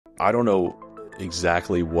I don't know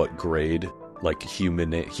exactly what grade like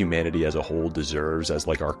humanity as a whole deserves as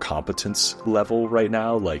like our competence level right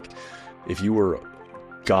now. Like if you were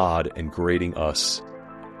God and grading us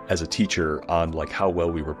as a teacher on like how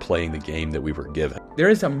well we were playing the game that we were given. There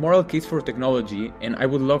is a moral case for technology, and I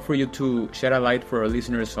would love for you to shed a light for our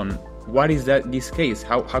listeners on what is this case?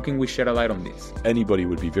 How can we shed a light on this? Anybody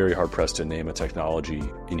would be very hard-pressed to name a technology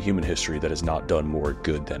in human history that has not done more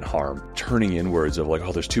good than harm. Turning inwards of like,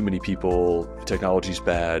 oh, there's too many people, technology's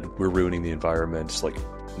bad, we're ruining the environment. It's like,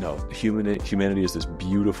 no, humanity is this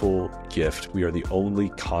beautiful gift. We are the only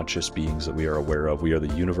conscious beings that we are aware of. We are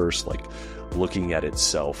the universe, like, looking at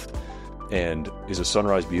itself. And is a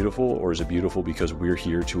sunrise beautiful, or is it beautiful because we're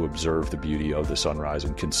here to observe the beauty of the sunrise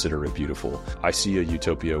and consider it beautiful? I see a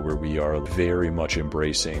utopia where we are very much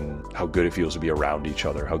embracing how good it feels to be around each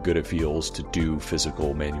other, how good it feels to do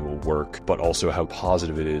physical manual work, but also how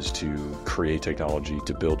positive it is to create technology,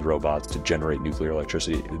 to build robots, to generate nuclear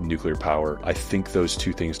electricity, nuclear power. I think those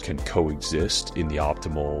two things can coexist in the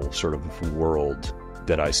optimal sort of world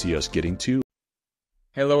that I see us getting to.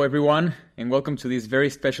 Hello, everyone, and welcome to this very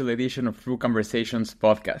special edition of Through Conversations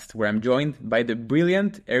podcast, where I'm joined by the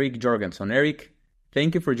brilliant Eric Jorgenson. Eric,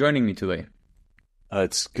 thank you for joining me today.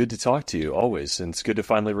 It's good to talk to you, always, and it's good to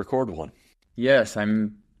finally record one. Yes,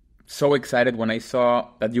 I'm so excited when I saw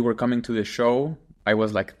that you were coming to the show. I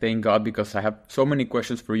was like, thank God, because I have so many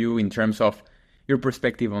questions for you in terms of your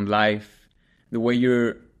perspective on life, the way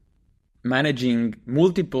you're managing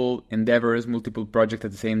multiple endeavors, multiple projects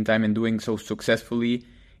at the same time and doing so successfully.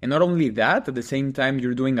 And not only that, at the same time,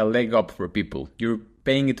 you're doing a leg up for people. You're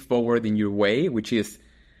paying it forward in your way, which is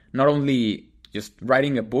not only just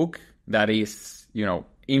writing a book that is,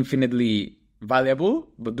 infinitely valuable,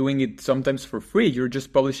 but doing it sometimes for free. You're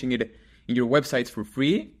just publishing it in your websites for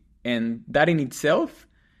free. And that in itself,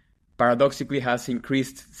 paradoxically, has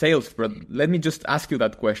increased sales. But let me just ask you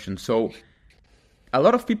that question. So, a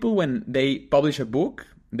lot of people, when they publish a book,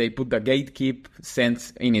 they put the gatekeep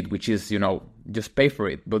sense in it, which is, just pay for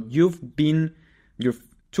it. But your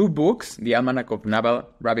two books, The Almanac of Naval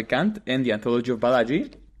Ravikant and The Anthology of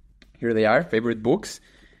Balaji, here they are, favorite books,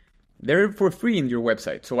 they're for free in your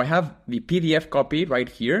website. So I have the PDF copy right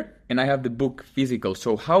here, and I have the book physical.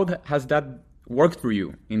 So how has that worked for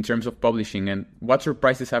you in terms of publishing, and what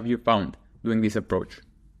surprises have you found doing this approach?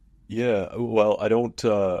 Yeah, well, I don't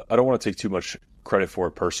want to take too much credit for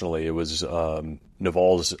it personally. It was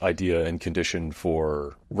Naval's idea and condition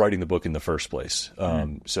for writing the book in the first place.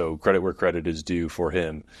 So credit where credit is due for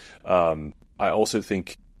him. I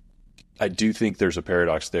do think there's a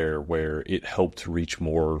paradox there where it helped reach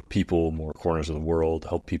more people, more corners of the world,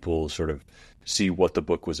 help people sort of see what the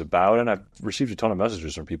book was about. And I've received a ton of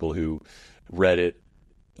messages from people who read it,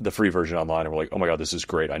 the free version online, and we're like, oh my God, this is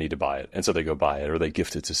great, I need to buy it. And so they go buy it, or they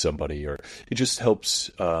gift it to somebody, or it just helps.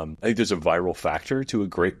 I think there's a viral factor to a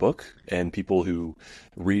great book, and people who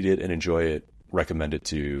read it and enjoy it recommend it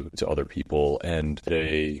to other people. And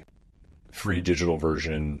a free digital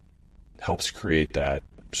version helps create that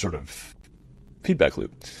sort of feedback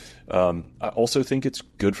loop. I also think it's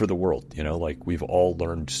good for the world. Like we've all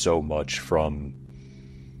learned so much from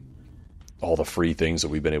all the free things that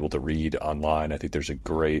we've been able to read online. I think there's a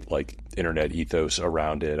great internet ethos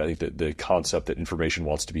around it. I think that the concept that information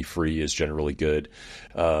wants to be free is generally good.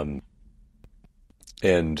 And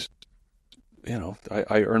I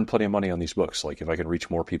earn plenty of money on these books. Like if I can reach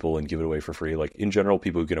more people and give it away for free, like in general,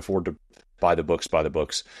 people who can afford to buy the books.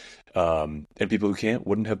 And people who can't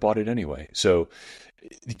wouldn't have bought it anyway. So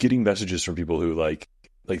getting messages from people who like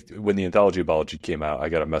when the Anthology of Balaji came out, I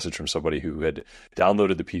got a message from somebody who had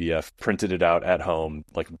downloaded the PDF, printed it out at home,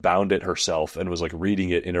 bound it herself, and was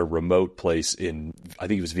reading it in a remote place in, I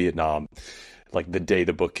think it was Vietnam, the day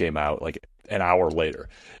the book came out, an hour later.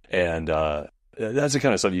 And that's the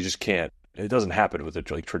kind of stuff you just can't. It doesn't happen with a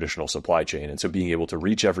traditional supply chain. And so being able to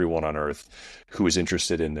reach everyone on earth who is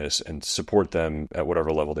interested in this and support them at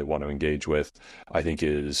whatever level they want to engage with, I think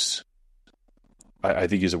is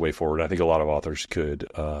a way forward. I think a lot of authors could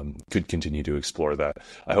continue to explore that.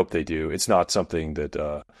 I hope they do. It's not something that,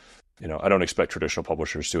 I don't expect traditional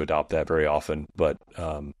publishers to adopt that very often, but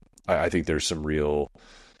I think there's some real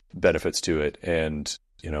benefits to it. And,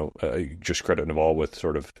 I just credit Naval with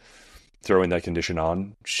sort of throwing that condition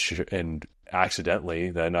on, and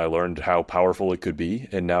accidentally, then I learned how powerful it could be.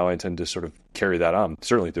 And now I intend to sort of carry that on,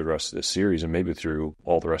 certainly through the rest of this series and maybe through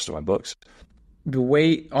all the rest of my books. The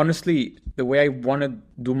way I want to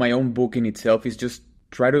do my own book in itself is just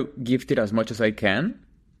try to gift it as much as I can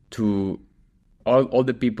to all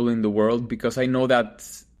the people in the world, because I know that,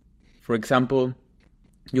 for example,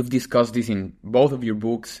 you've discussed this in both of your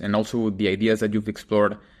books, and also the ideas that you've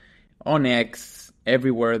explored on X,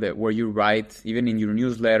 everywhere that where you write, even in your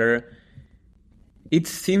newsletter, it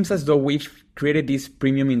seems as though we've created this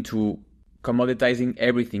premium into commoditizing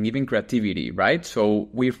everything, even creativity, right? So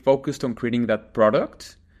we're focused on creating that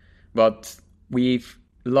product, but we've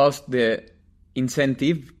lost the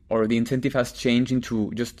incentive, or the incentive has changed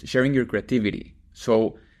into just sharing your creativity.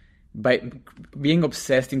 So by being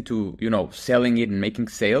obsessed into, selling it and making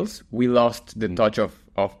sales, we lost the touch of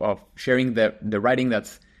sharing the writing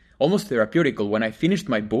that's almost therapeutical. When I finished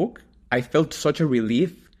my book, I felt such a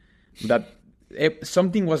relief that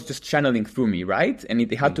something was just channeling through me, right? And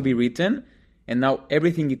it had to be written, and now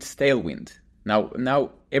everything is tailwind.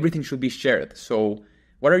 Now everything should be shared. So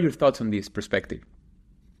what are your thoughts on this perspective?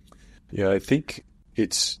 Yeah, I think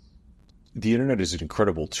the internet is an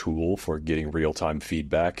incredible tool for getting real-time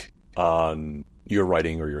feedback on your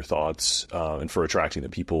writing or your thoughts, and for attracting the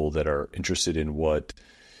people that are interested in what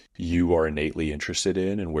you are innately interested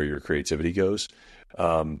in and where your creativity goes.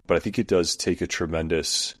 But I think it does take a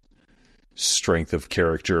tremendous strength of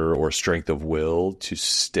character or strength of will to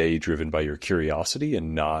stay driven by your curiosity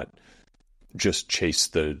and not just chase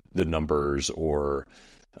the numbers or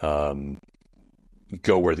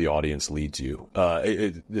go where the audience leads you.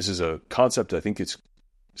 This is a concept, I think it's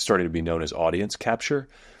starting to be known as audience capture,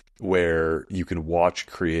 where you can watch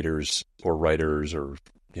creators or writers or,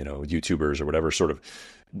 YouTubers or whatever sort of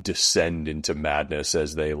descend into madness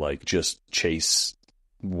as they just chase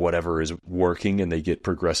whatever is working, and they get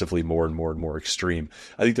progressively more and more and more extreme.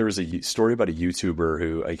 I think there was a story about a YouTuber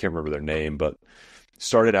who, I can't remember their name, but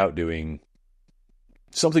started out doing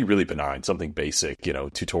something really benign, something basic,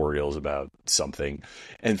 tutorials about something,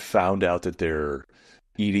 and found out that their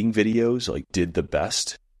eating videos did the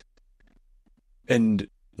best, and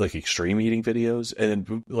extreme eating videos. And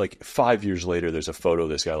then 5 years later, there's a photo of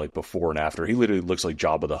this guy before and after. He literally looks like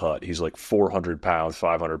Jabba the Hutt. He's 400 pounds,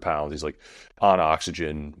 500 pounds. He's on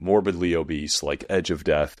oxygen, morbidly obese, edge of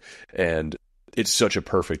death. And it's such a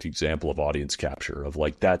perfect example of audience capture of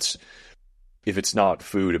that's, if it's not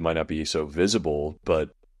food, it might not be so visible, but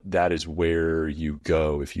that is where you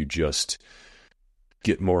go if you just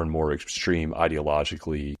get more and more extreme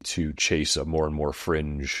ideologically to chase a more and more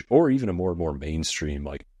fringe or even a more and more mainstream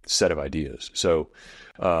set of ideas. So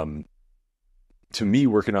to me,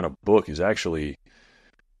 working on a book is actually,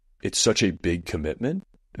 it's such a big commitment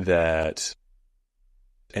that,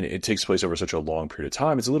 and it takes place over such a long period of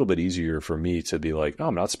time, it's a little bit easier for me to be oh,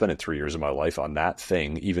 I'm not spending 3 years of my life on that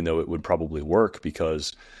thing, even though it would probably work,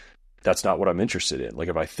 because that's not what I'm interested in.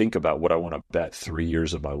 If I think about what I want to bet 3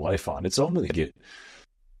 years of my life on, it's only to get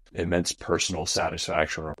immense personal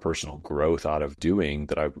satisfaction or personal growth out of doing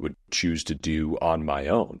that I would choose to do on my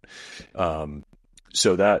own.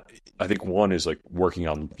 So that, I think, one is working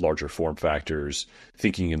on larger form factors,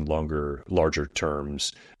 thinking in larger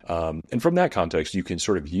terms. And from that context, you can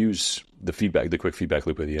sort of use the quick feedback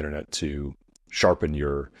loop of the internet to sharpen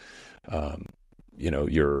your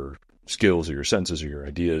skills or your senses or your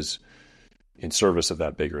ideas in service of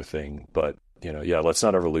that bigger thing. But, let's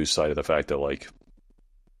not ever lose sight of the fact that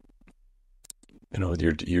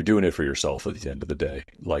you're doing it for yourself at the end of the day.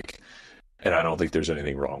 And I don't think there's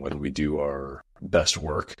anything wrong when we do our best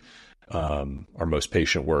work, our most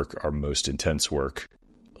patient work, our most intense work,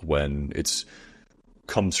 when it's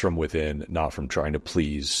comes from within, not from trying to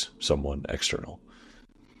please someone external.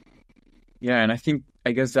 Yeah, and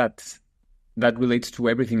I guess that relates to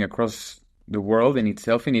everything across the world in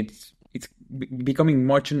itself, and it's becoming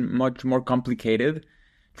much more complicated,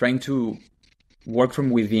 trying to work from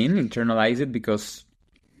within, internalize it, because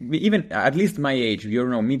even at least my age,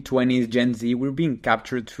 mid-20s, Gen Z, we're being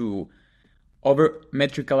captured to over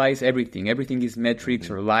metricalize everything. Everything is metrics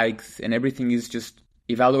or likes, and everything is just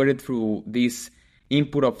evaluated through this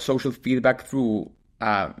input of social feedback through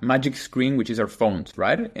a magic screen, which is our phones,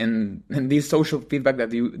 right? And this social feedback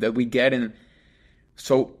that we get. And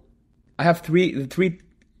so I have three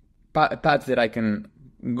paths that I can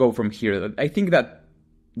go from here. I think that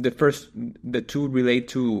the two relate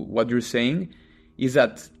to what you're saying, is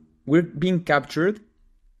that we're being captured,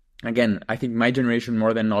 again, I think my generation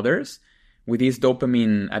more than others, with this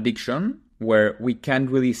dopamine addiction, where we can't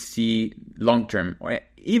really see long term.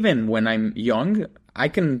 Even when I'm young, I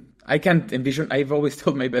can't envision. I've always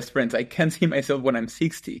told my best friends, I can't see myself when I'm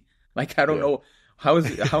 60. I don't know how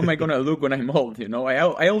am I gonna look when I'm old.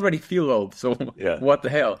 I already feel old, so what the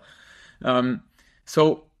hell.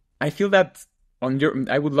 So I feel that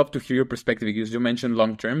I would love to hear your perspective, because you mentioned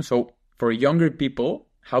long term. So for younger people,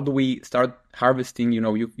 how do we start harvesting?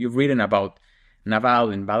 You've written about Naval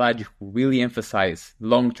and Balaji, who really emphasize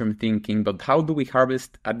long term thinking, but how do we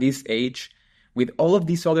harvest at this age with all of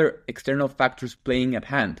these other external factors playing at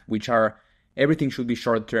hand, which are everything should be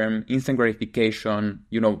short-term, instant gratification,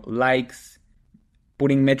 likes,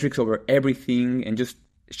 putting metrics over everything, and just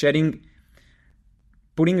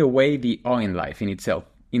putting away the awe in life in itself,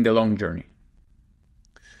 in the long journey?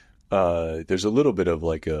 There's a little bit of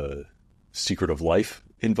like a secret of life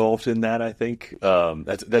involved in that, I think.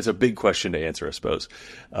 That's a big question to answer, I suppose.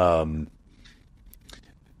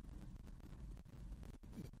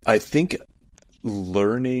 I think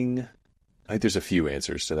there's a few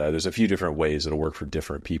answers to that. There's a few different ways it'll work for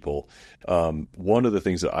different people. One of the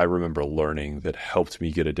things that I remember learning that helped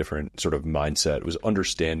me get a different sort of mindset was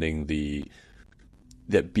understanding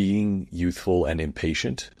that being youthful and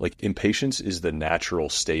impatient, like impatience is the natural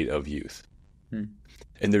state of youth.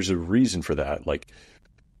 And there's a reason for that. Like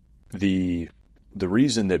the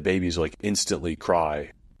reason that babies like instantly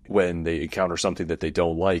cry when they encounter something that they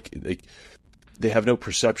don't like, they have no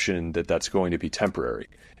perception that that's going to be temporary.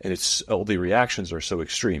 And all the reactions are so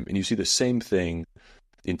extreme. And you see the same thing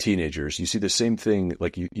in teenagers. You see the same thing,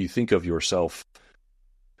 like you think of yourself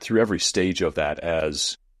through every stage of that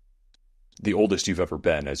as the oldest you've ever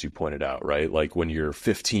been, as you pointed out, right? Like when you're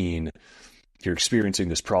 15, you're experiencing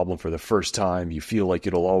this problem for the first time. You feel like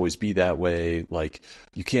it'll always be that way. Like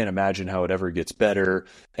you can't imagine how it ever gets better.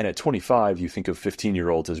 And at 25, you think of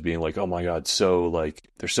 15-year-olds as being like, oh my God, so like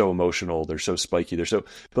they're so emotional. They're so spiky.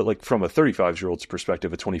 But like from a 35-year-old's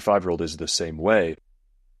perspective, a 25-year-old is the same way.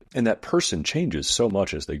 And that person changes so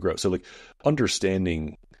much as they grow. So like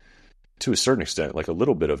understanding to a certain extent, like a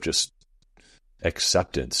little bit of just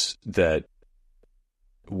acceptance that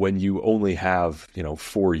when you only have,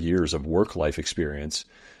 4 years of work life experience,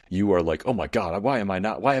 you are like, oh my God, why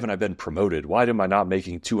haven't I been promoted? Why am I not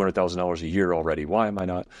making $200,000 a year already? Why am I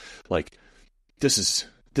not like, this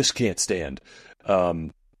can't stand.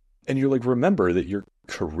 And you're like, remember that your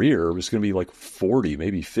career was going to be like 40,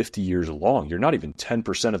 maybe 50 years long. You're not even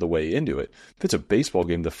 10% of the way into it. If it's a baseball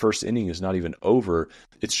game, the first inning is not even over.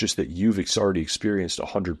 It's just that you've already experienced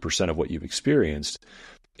 100% of what you've experienced.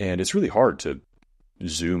 And it's really hard to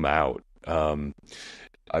zoom out.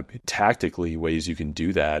 Tactically, ways you can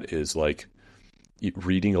do that is like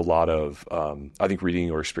reading a lot of, I think reading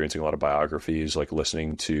or experiencing a lot of biographies, like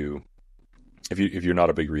listening to, if you're not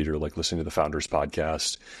a big reader, like listening to the Founders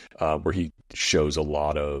podcast, where he shows a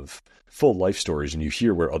lot of full life stories and you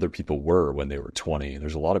hear where other people were when they were 20.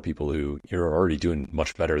 There's a lot of people who you're already doing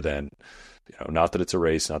much better than, not that it's a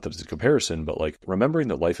race, not that it's a comparison, but like remembering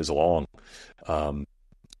that life is long.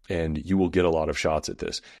 And you will get a lot of shots at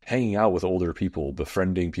this. Hanging out with older people,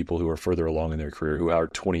 befriending people who are further along in their career, who are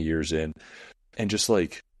 20 years in, and just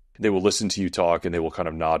like, they will listen to you talk and they will kind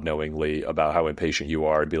of nod knowingly about how impatient you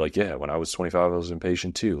are and be like, yeah, when I was 25, I was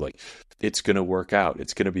impatient too. Like, it's going to work out.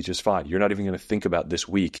 It's going to be just fine. You're not even going to think about this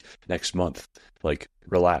week, next month. Like,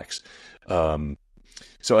 relax. So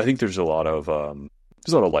I think there's a lot of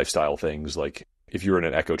lifestyle things. Like, if you're in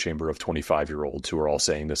an echo chamber of 25-year-olds who are all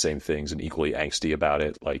saying the same things and equally angsty about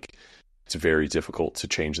it, like it's very difficult to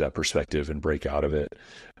change that perspective and break out of it.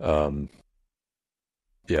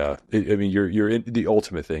 The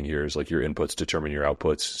ultimate thing here is like your inputs determine your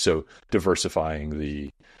outputs. So diversifying the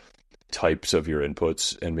types of your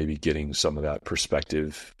inputs and maybe getting some of that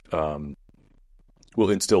perspective will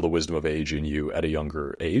instill the wisdom of age in you at a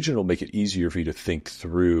younger age, and it'll make it easier for you to think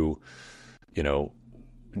through,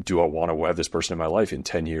 do I want to have this person in my life in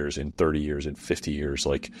 10 years, in 30 years, in 50 years?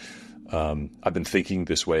 Like, I've been thinking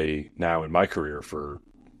this way now in my career for,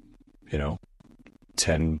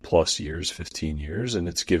 10 plus years, 15 years. And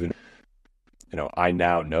it's given, I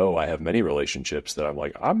now know I have many relationships that I'm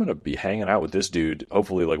like, I'm going to be hanging out with this dude.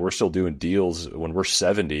 Hopefully, like, we're still doing deals when we're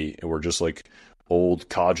 70 and we're just like old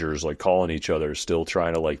codgers, like calling each other, still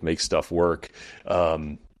trying to like make stuff work.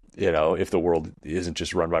 If the world isn't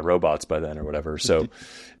just run by robots by then or whatever. So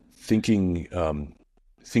thinking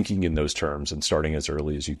in those terms and starting as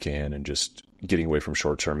early as you can and just getting away from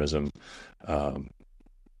short-termism,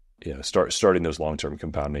 starting those long-term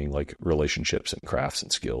compounding like relationships and crafts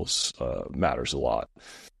and skills matters a lot.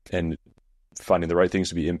 And finding the right things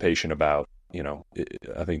to be impatient about,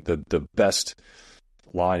 I think the best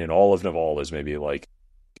line in all of Naval is maybe like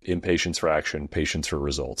impatience for action, patience for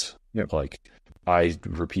results. Yep. Like, I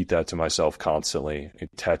repeat that to myself constantly.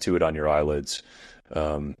 Tattoo it on your eyelids.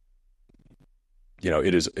 It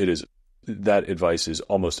is that advice is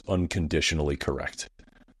almost unconditionally correct.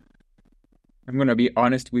 I'm going to be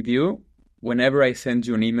honest with you. Whenever I send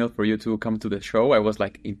you an email for you to come to the show, I was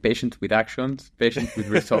like impatient with actions, patient with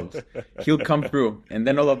results. He'll come through. And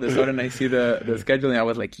then all of a sudden I see the schedule and I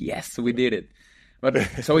was like, yes, we did it. But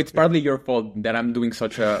so it's partly your fault that I'm doing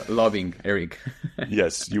such a loving, Eric.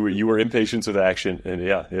 Yes, you were impatient with action, and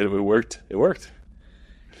yeah, it worked. It worked.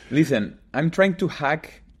 Listen, I'm trying to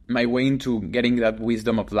hack my way into getting that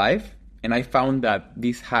wisdom of life, and I found that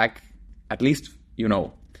this hack, at least,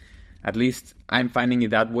 at least I'm finding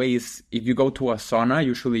it that way, is if you go to a sauna,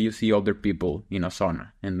 usually you see older people in a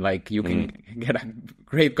sauna, and like you can get a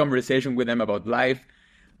great conversation with them about life.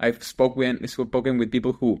 I've spoken with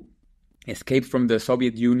people who escaped from the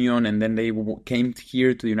Soviet Union, and then they came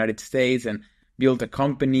here to the United States and built a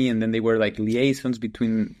company, and then they were like liaisons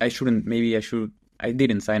between. I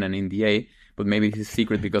didn't sign an NDA, but maybe it's a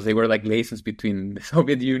secret because they were like liaisons between the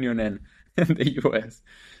Soviet Union and the US.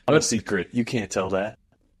 Not a But secret. You can't tell that.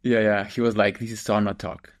 yeah, he was like, "This is sauna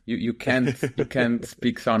talk. You can't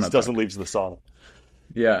speak sauna This doesn't talk." leave to the sauna.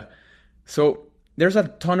 Yeah. So there's a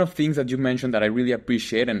ton of things that you mentioned that I really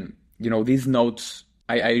appreciate, and these notes.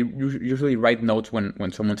 I usually write notes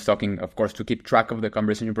when someone's talking, of course, to keep track of the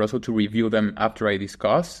conversation, but also to review them after I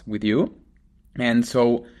discuss with you. And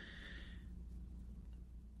so,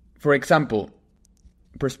 for example,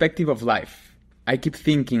 perspective of life. I keep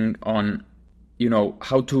thinking on,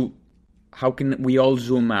 how can we all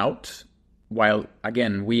zoom out while,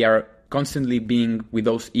 again, we are constantly being with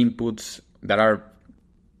those inputs that are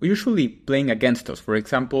usually playing against us. For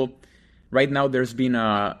example, right now there's been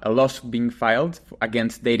a lawsuit being filed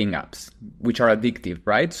against dating apps, which are addictive,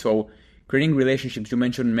 right? So creating relationships, you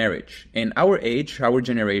mentioned marriage. And our age, our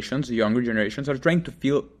generations, the younger generations, are trying to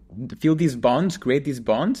feel these bonds, create these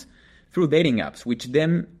bonds through dating apps, which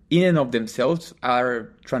them in and of themselves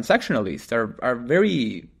are transactionalist, are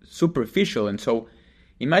very superficial. And so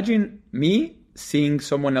imagine me seeing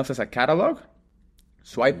someone else as a catalog,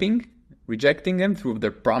 swiping, rejecting them through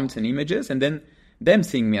their prompts and images, and then them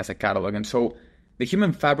seeing me as a catalog. And so the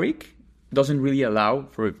human fabric doesn't really allow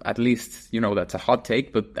for, at least, that's a hot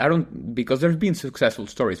take, but because there's been successful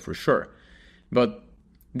stories for sure. But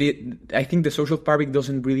I think the social fabric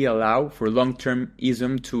doesn't really allow for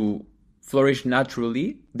long-termism to flourish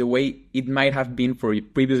naturally the way it might have been for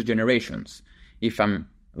previous generations, if I'm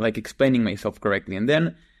like explaining myself correctly. And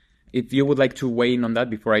then if you would like to weigh in on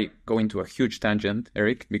that before I go into a huge tangent,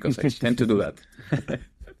 Eric, because I tend to do that.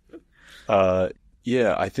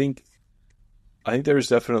 Yeah, I think there's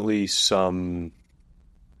definitely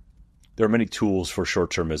there are many tools for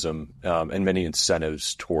short-termism, and many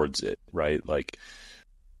incentives towards it, right? Like,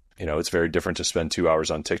 it's very different to spend 2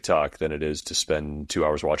 hours on TikTok than it is to spend 2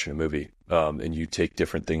 hours watching a movie. And you take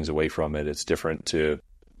different things away from it. It's different to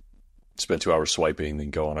spend 2 hours swiping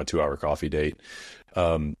than go on a 2-hour coffee date.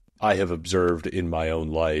 I have observed in my own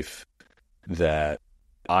life that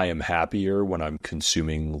I am happier when I'm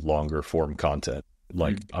consuming longer form content.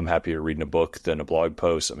 Like, I'm happier reading a book than a blog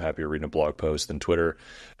post. I'm happier reading a blog post than Twitter.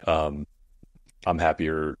 I'm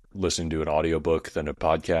happier listening to an audiobook than a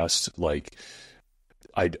podcast. Like,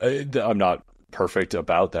 I'm not perfect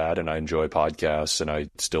about that, and I enjoy podcasts, and I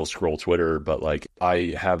still scroll Twitter, but like,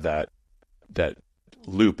 I have that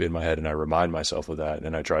loop in my head, and I remind myself of that,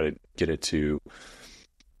 and I try to get it to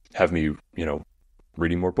have me,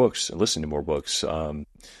 reading more books and listening to more books.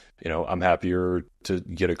 I'm happier to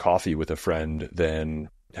get a coffee with a friend than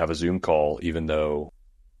have a Zoom call, even though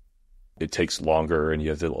it takes longer and you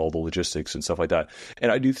have all the logistics and stuff like that.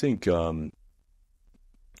 And I do think,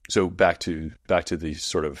 so back to the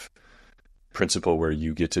sort of principle where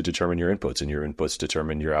you get to determine your inputs and your inputs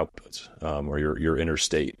determine your outputs, or your inner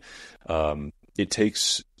state. It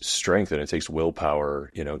takes strength and it takes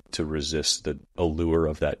willpower, to resist the allure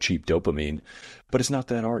of that cheap dopamine, but it's not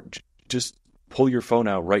that hard. Just pull your phone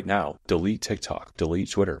out right now, delete TikTok, delete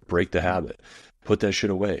Twitter, break the habit, put that shit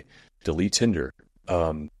away, delete Tinder,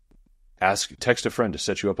 text a friend to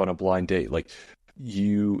set you up on a blind date. Like,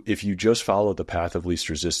 if you just follow the path of least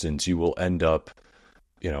resistance, you will end up,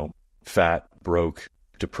 fat, broke,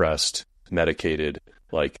 depressed, medicated.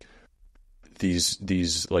 Like,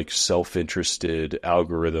 these like self-interested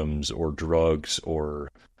algorithms or drugs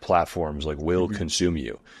or platforms like will consume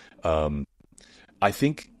you. I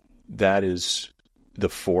think that is the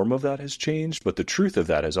form of that has changed, but the truth of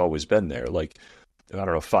that has always been there. Like, I don't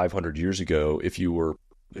know, 500 years ago, if you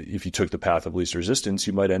took the path of least resistance,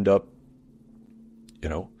 you might end up,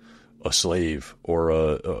 a slave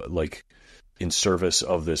or like in service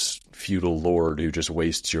of this feudal lord who just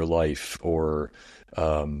wastes your life, or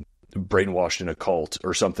brainwashed in a cult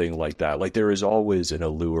or something like that. Like, there is always an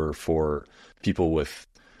allure for people with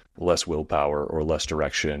less willpower or less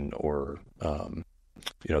direction, or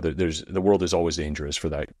the world is always dangerous for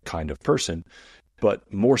that kind of person.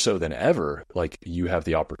 But more so than ever, like you have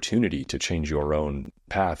the opportunity to change your own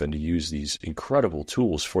path and to use these incredible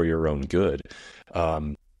tools for your own good.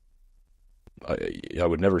 Um, I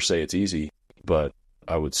would never say it's easy, but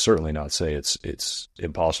I would certainly not say it's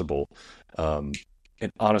impossible. Um,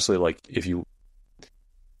 and honestly, like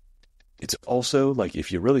it's also like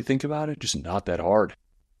if you really think about it, just not that hard.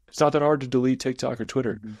 It's not that hard to delete TikTok or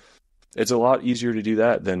Twitter. Mm-hmm. It's a lot easier to do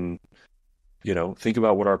that than, think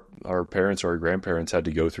about what our parents or our grandparents had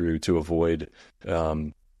to go through to avoid,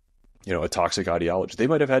 a toxic ideology. They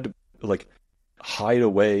might have had to like hide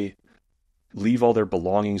away, leave all their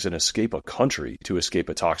belongings and escape a country to escape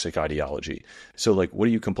a toxic ideology. So like, what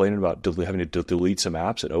are you complaining about? Having to delete some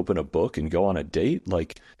apps and open a book and go on a date?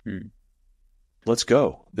 Like, let's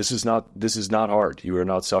go. This is not hard. You are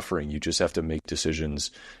not suffering. You just have to make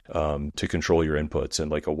decisions to control your inputs.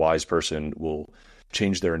 And like a wise person will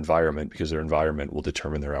change their environment because their environment will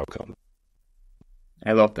determine their outcome.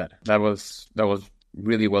 I love that. That was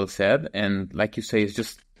really well said. And like you say,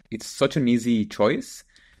 it's such an easy choice.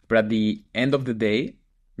 But at the end of the day,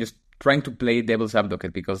 just trying to play devil's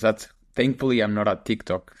advocate, because thankfully I'm not a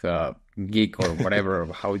TikTok geek or whatever.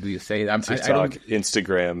 Or how do you say it? TikTok,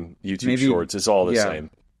 Instagram, YouTube Shorts, it's all the same.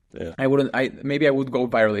 Yeah. Maybe I would go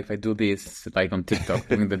viral if I do this like on TikTok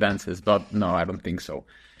doing the dances, but no, I don't think so.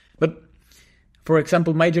 But for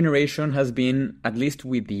example, my generation has been at least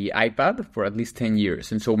with the iPad for at least 10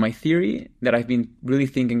 years. And so my theory that I've been really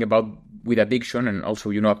thinking about with addiction, and also,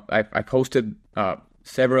 I've hosted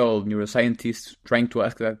several neuroscientists trying to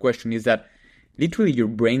ask that question, is that literally your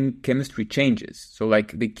brain chemistry changes. So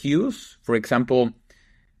like the cues, for example,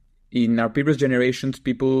 in our previous generations,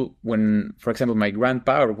 people, when, for example, my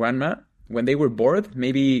grandpa or grandma, when they were bored,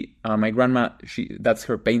 maybe my grandma, that's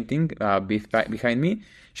her painting behind me,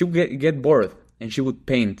 she would get bored and she would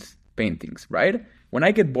paint paintings, right? When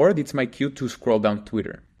I get bored, it's my cue to scroll down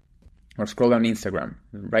Twitter or scroll down Instagram,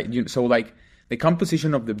 right? So like the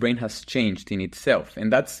composition of the brain has changed in itself.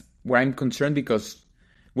 And that's where I'm concerned, because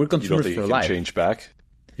we're consumers for life.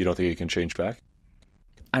 You don't think it can change back?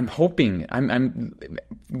 I'm hoping. I'm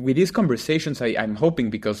with these conversations. I'm hoping,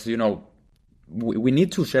 because we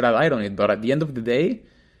need to shed a light on it. But at the end of the day,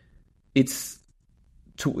 I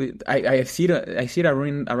see it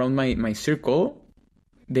around my circle.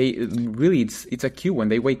 They really it's a cue when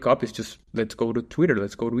they wake up. It's just, let's go to Twitter,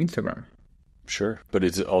 let's go to Instagram. Sure, but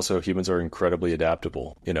it's also, humans are incredibly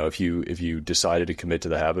adaptable. If you decided to commit to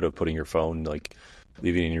the habit of putting your phone, like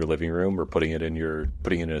leaving it in your living room, or putting it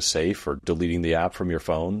in a safe, or deleting the app from your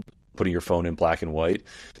phone, putting your phone in black and white,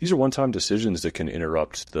 these are one-time decisions that can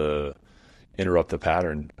interrupt the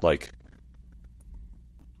pattern. Like,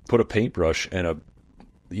 put a paintbrush and a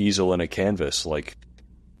easel and a canvas, like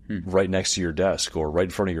right next to your desk or right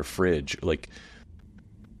in front of your fridge. Like,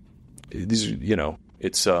 these are,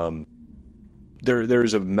 it's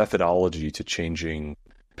there's a methodology to changing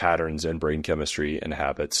patterns and brain chemistry and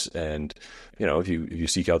habits. And, if you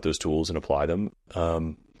seek out those tools and apply them,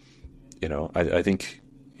 I think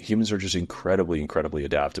humans are just incredibly, incredibly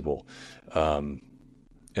adaptable. And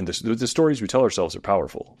the stories we tell ourselves are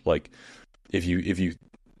powerful. Like, if you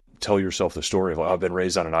tell yourself the story of, I've been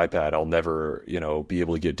raised on an iPad, I'll never, be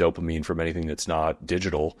able to get dopamine from anything that's not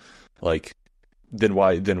digital. Like, then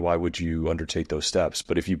why would you undertake those steps?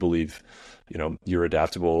 But if you believe, you're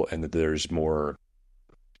adaptable, and that there's more,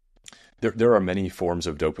 there are many forms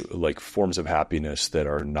of forms of happiness that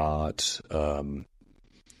are not,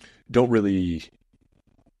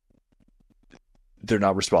 they're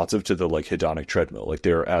not responsive to the like hedonic treadmill. Like,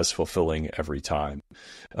 they're as fulfilling every time.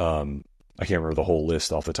 I can't remember the whole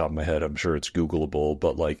list off the top of my head. I'm sure it's Googleable,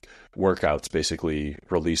 but like workouts basically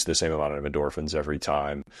release the same amount of endorphins every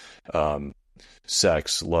time.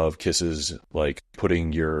 Sex, love, kisses, like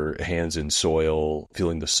putting your hands in soil,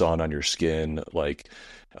 feeling the sun on your skin, like,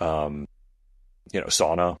 sauna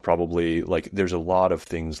probably. Like, there's a lot of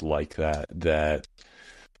things like that,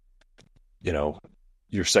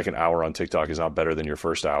 your second hour on TikTok is not better than your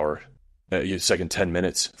first hour. Your second 10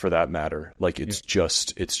 minutes for that matter. Like, it's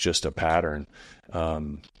just a pattern. But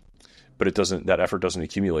that effort doesn't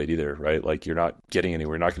accumulate either, right? Like, you're not getting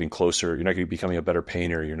anywhere. You're not getting closer. You're not getting becoming a better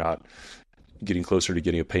painter. You're not getting closer to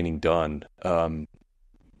getting a painting done. And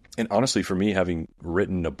honestly, for me, having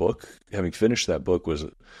written a book, having finished that book, was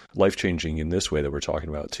life-changing in this way that we're talking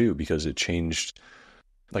about too, because it changed.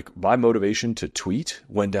 Like, my motivation to tweet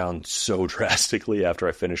went down so drastically after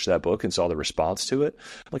I finished that book and saw the response to it.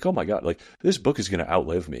 Like, oh my God, like, this book is going to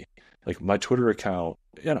outlive me. Like, my Twitter account,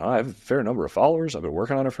 I have a fair number of followers. I've been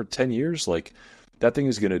working on it for 10 years. Like, that thing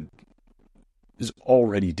is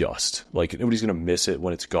already dust. Like, nobody's going to miss it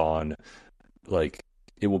when it's gone. Like,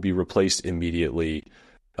 it will be replaced immediately.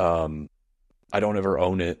 I don't ever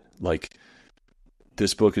own it. Like,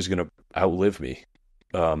 this book is going to outlive me.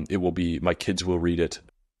 It will be, my kids will read it.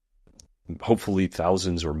 Hopefully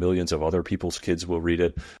thousands or millions of other people's kids will read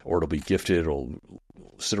it, or it'll be gifted, it'll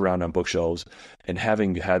sit around on bookshelves. And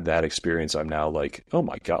having had that experience, I'm now like, oh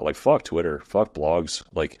my God, like, fuck Twitter, fuck blogs.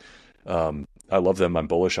 Like, I love them. I'm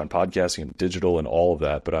bullish on podcasting and digital and all of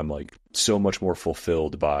that, but I'm like so much more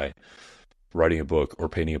fulfilled by writing a book or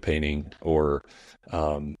painting a painting or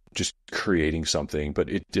just creating something. But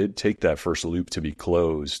it did take that first loop to be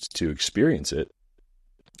closed to experience it.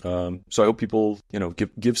 So I hope people,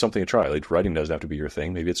 give something a try. Like, writing doesn't have to be your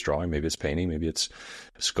thing. Maybe it's drawing, maybe it's painting, maybe it's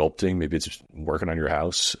sculpting, maybe it's working on your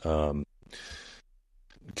house. It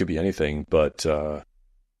could be anything, but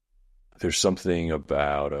there's something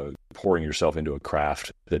about pouring yourself into a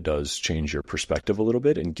craft that does change your perspective a little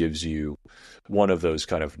bit and gives you one of those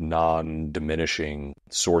kind of non-diminishing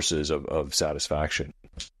sources of satisfaction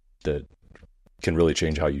that can really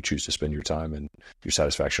change how you choose to spend your time and your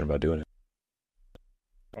satisfaction about doing it.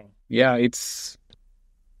 Yeah, it's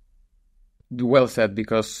well said,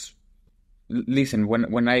 because listen,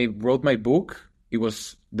 when I wrote my book, it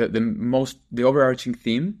was the overarching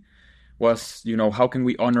theme was, how can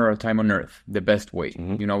we honor our time on Earth the best way?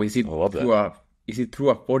 Mm-hmm. Is it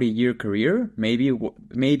through a 40-year career? Maybe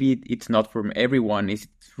it's not for everyone. Is it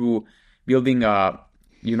through building is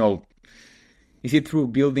it through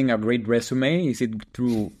building a great resume? Is it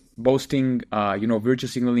through boasting, virtue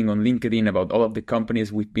signaling on LinkedIn about all of the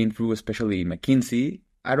companies we've been through, especially McKinsey?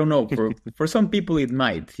 I don't know. For some people, it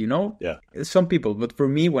might, Yeah. Some people. But for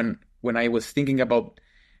me, when I was thinking about,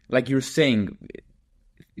 like you're saying,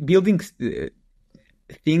 building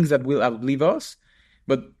things that will outlive us,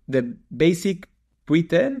 but the basic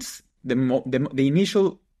pretense, the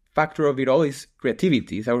initial factor of it all is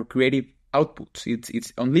creativity. It's our creative outputs.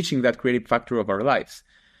 It's unleashing that creative factor of our lives.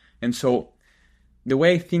 And so the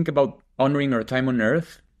way I think about honoring our time on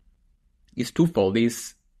Earth is twofold.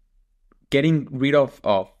 Is getting rid of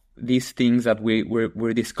these things that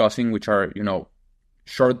we're discussing, which are,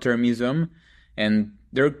 short-termism, and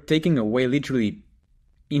they're taking away literally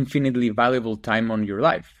infinitely valuable time on your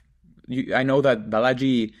life. I know that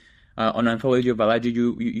Balaji, on Anthology of Balaji,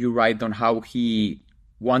 you write on how he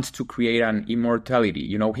wants to create an immortality.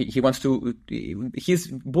 He wants to, he's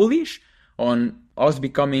bullish on us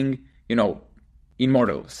becoming,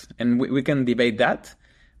 immortals. And we can debate that.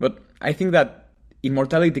 But I think that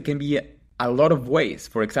immortality can be a lot of ways.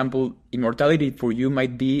 For example, immortality for you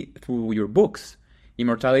might be through your books.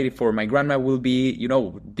 Immortality for my grandma will be,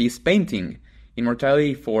 this painting.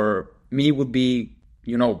 Immortality for me would be,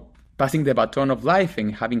 passing the baton of life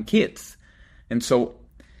and having kids. And so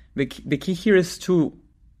the key here is to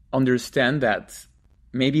understand that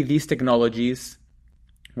maybe these technologies,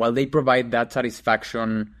 while they provide that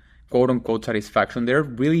satisfaction, quote unquote satisfaction, they're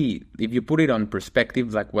really, if you put it on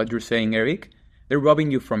perspective, like what you're saying, Eric, they're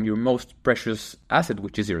robbing you from your most precious asset,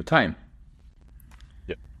 which is your time.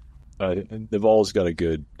 Yeah. Naval's got a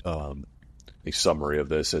good a summary of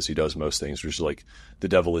this, as he does most things, which is like, the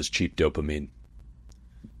devil is cheap dopamine.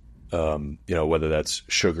 Whether that's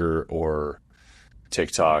sugar or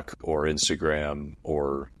TikTok or Instagram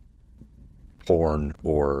or porn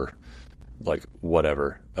or like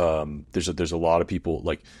whatever. There's a lot of people,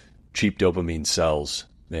 like, cheap dopamine sells,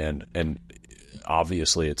 man, and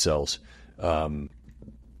obviously it sells. But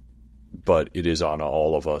it is on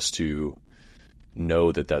all of us to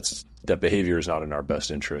know that behavior is not in our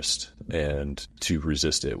best interest, and to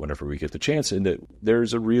resist it whenever we get the chance, and that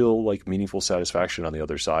there's a real, like, meaningful satisfaction on the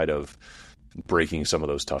other side of breaking some of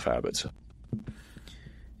those tough habits.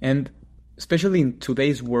 And especially in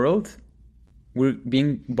today's world, we're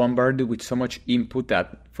being bombarded with so much input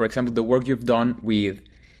that, for example, the work you've done with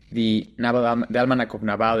the Almanac of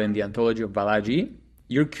Naval and the Anthology of Balaji,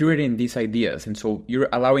 you're curating these ideas. And so you're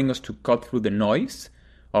allowing us to cut through the noise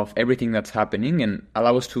of everything that's happening and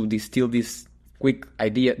allow us to distill these quick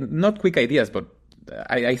ideas, not quick ideas, but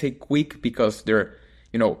I say quick because they're,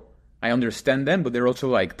 I understand them, but they're also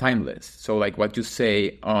like timeless. So like what you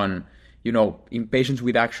say on, impatience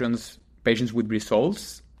with actions, patience with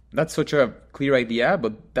results, that's such a clear idea,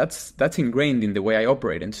 but that's ingrained in the way I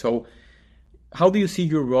operate. And so how do you see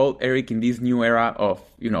your role, Eric, in this new era of,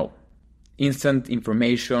 instant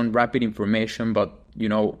information, rapid information, but,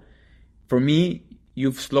 for me,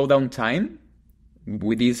 you've slowed down time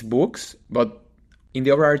with these books, but in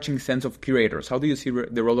the overarching sense of curators, how do you see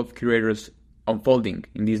the role of curators unfolding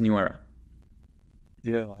in this new era?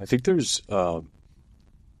 Yeah, I think there's a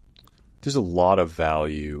lot of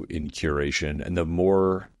value in curation, and the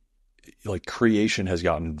more like creation has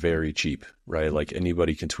gotten very cheap, right? Like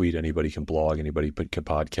anybody can tweet, anybody can blog, anybody can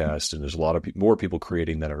podcast, and there's a lot of more people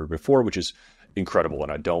creating than ever before, which is incredible.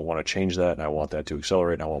 And I don't want to change that, and I want that to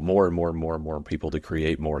accelerate. And I want more and more and more and more people to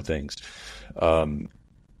create more things.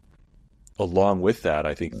 Along with that,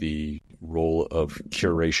 I think the role of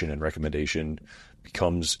curation and recommendation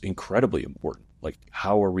becomes incredibly important. Like,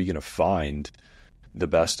 how are we going to find the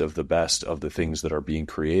best of the things that are being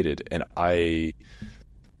created? And I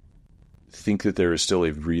think that there is still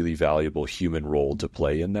a really valuable human role to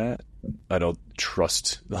play in that. I don't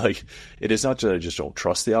trust, like, it is not that I just don't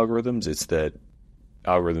trust the algorithms, it's that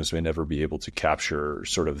algorithms may never be able to capture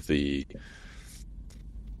sort of the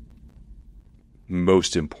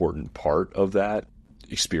most important part of that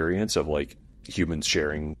experience of like humans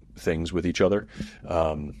sharing things with each other.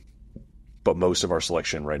 But most of our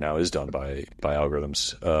selection right now is done by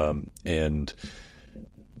algorithms. And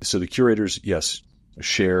so the curators, yes,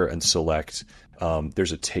 share and select.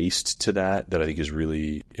 There's a taste to that I think is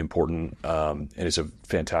really important. And it's a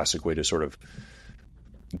fantastic way to sort of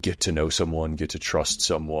get to know someone, get to trust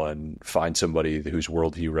someone, find somebody whose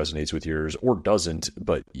worldview resonates with yours or doesn't,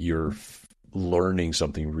 but you're learning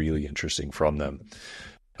something really interesting from them.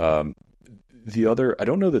 The other, I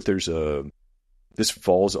don't know that this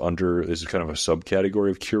falls under, this is kind of a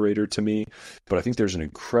subcategory of curator to me, but I think there's an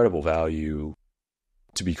incredible value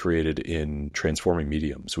to be created in transforming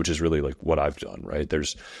mediums, which is really like what I've done, right?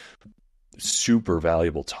 There's super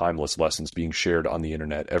valuable, timeless lessons being shared on the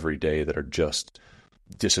internet every day that are just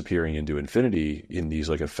disappearing into infinity in these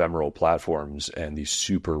like ephemeral platforms and these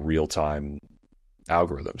super real-time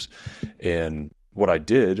algorithms. And what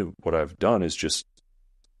I've done is just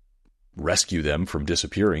rescue them from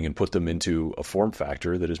disappearing and put them into a form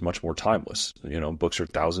factor that is much more timeless. You know, books are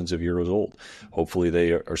thousands of years old. Hopefully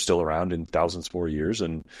they are still around in thousands more years.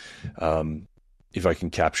 And if I can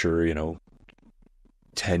capture,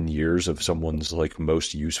 10 years of someone's like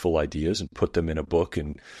most useful ideas and put them in a book,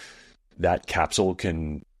 and that capsule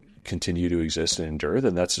can continue to exist and endure,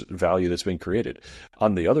 then that's value that's been created.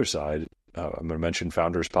 On the other side, I'm going to mention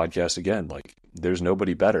Founders Podcast again. Like, there's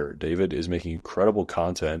nobody better. David is making incredible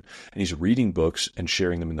content, and he's reading books and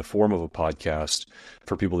sharing them in the form of a podcast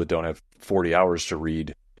for people that don't have 40 hours to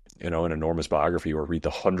read, an enormous biography or read the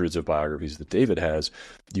hundreds of biographies that David has.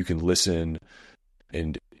 You can listen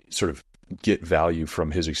and sort of get value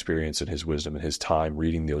from his experience and his wisdom and his time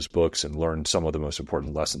reading those books and learn some of the most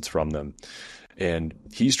important lessons from them. And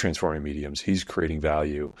he's transforming mediums. He's creating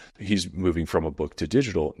value. He's moving from a book to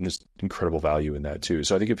digital, and there's incredible value in that too.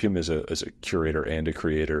 So I think of him as a curator and a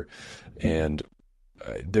creator. And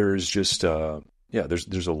there's just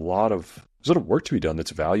there's a lot of work to be done.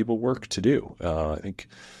 That's valuable work to do. I think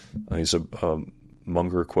it's a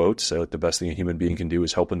Munger quote. Say, like, the best thing a human being can do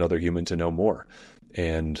is help another human to know more.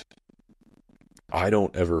 And I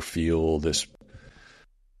don't ever feel this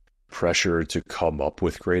pressure to come up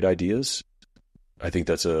with great ideas. I think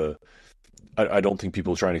I don't think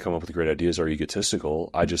people trying to come up with great ideas are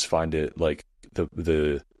egotistical. I just find it like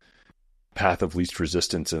the path of least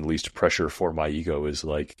resistance and least pressure for my ego is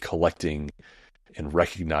like collecting and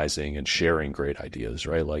recognizing and sharing great ideas,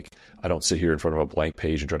 right? Like, I don't sit here in front of a blank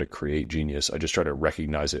page and try to create genius. I just try to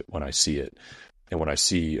recognize it when I see it. And when I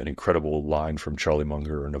see an incredible line from Charlie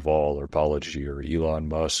Munger or Naval or Balaji or Elon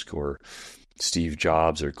Musk or Steve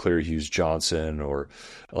Jobs or Claire Hughes Johnson, or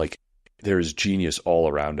like, there's genius all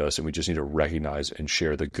around us, and we just need to recognize and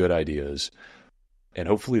share the good ideas. And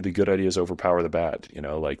hopefully the good ideas overpower the bad.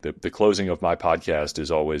 Like the closing of my podcast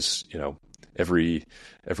is always, every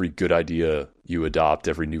good idea you adopt,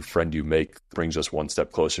 every new friend you make brings us one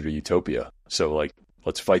step closer to utopia. So like,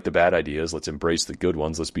 let's fight the bad ideas. Let's embrace the good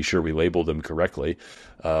ones. Let's be sure we label them correctly,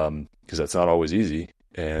 because that's not always easy.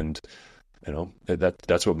 And,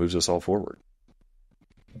 that's what moves us all forward.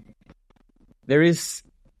 There is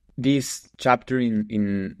this chapter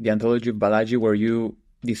in the anthology of Balaji where you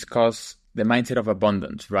discuss the mindset of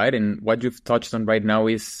abundance, right? And what you've touched on right now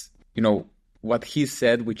is, what he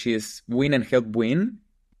said, which is win and help win,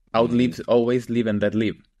 outlives always, live and let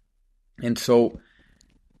live. And so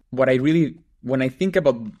when I think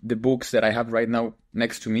about the books that I have right now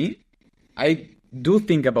next to me, I do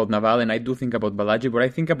think about Naval and I do think about Balaji, but I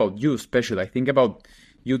think about you especially. I think about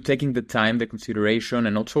you taking the time, the consideration,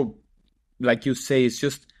 and also, like you say,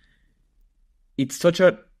 it's such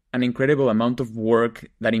an incredible amount of work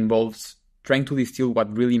that involves trying to distill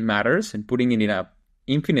what really matters and putting it in an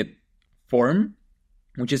infinite form,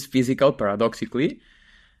 which is physical, paradoxically.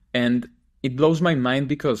 And it blows my mind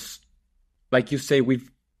because, like you say, we've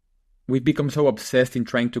become so obsessed in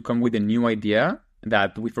trying to come with a new idea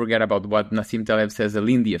that we forget about what Nassim Taleb says, the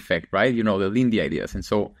Lindy effect, right? The Lindy ideas. And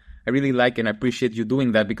so I really like and appreciate you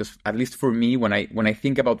doing that, because at least for me, when I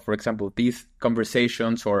think about, for example, these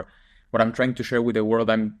conversations or what I'm trying to share with the world,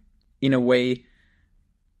 I'm in a way,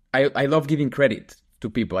 I love giving credit to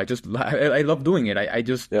people. I love doing it.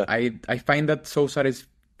 Yeah. I find that so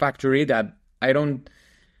satisfactory that I don't.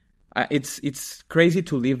 It's crazy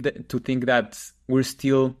to to think that we're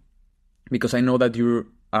still, because I know that you're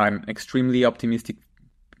an extremely optimistic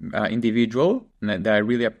individual that I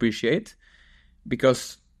really appreciate,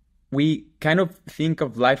 because we kind of think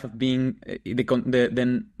of life of being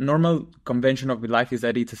the normal convention of life is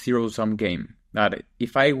that it's a zero-sum game. That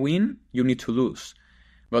if I win, you need to lose.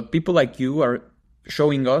 But people like you are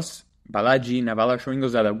showing us, Balaji, Naval are showing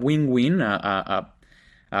us that a win-win, all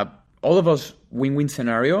of us win-win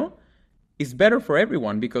scenario is better for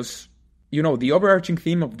everyone, because, you know, the overarching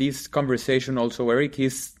theme of this conversation also, Eric,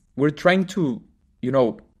 is we're trying to, you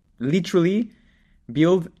know, literally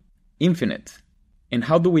build infinite. And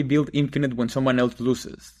how do we build infinite when someone else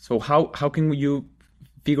loses? So how can you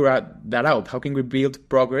figure that out? How can we build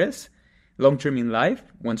progress long-term in life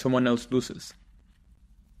when someone else loses?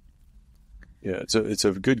 Yeah, it's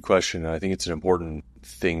a good question. I think it's an important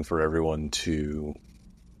thing for everyone to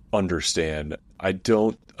understand. I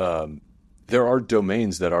don't. There are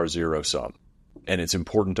domains that are zero sum, and it's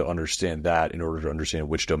important to understand that in order to understand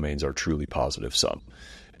which domains are truly positive sum.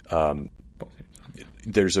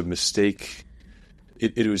 There's a mistake.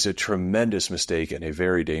 It was a tremendous mistake and a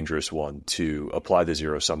very dangerous one to apply the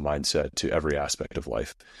zero sum mindset to every aspect of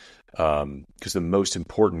life, because the most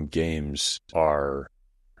important games are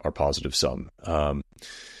positive sum.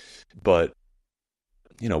 But,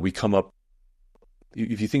 you know, we come up,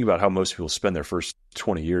 if you think about how most people spend their first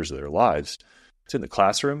 20 years of their lives, it's in the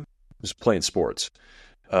classroom, it's playing sports.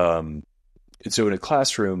 And so in a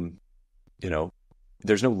classroom, you know,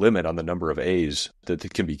 there's no limit on the number of A's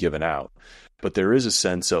that can be given out, but there is a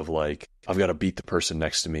sense of like, I've got to beat the person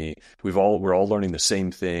next to me. We're all learning the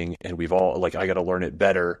same thing, and we've all like, I got to learn it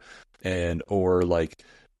better. Or like,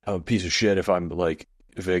 I'm a piece of shit if I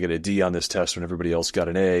get a D on this test when everybody else got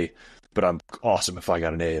an A, but I'm awesome if I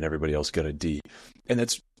got an A and everybody else got a D. And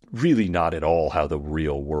that's really not at all how the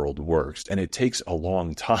real world works. And it takes a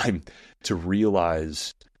long time to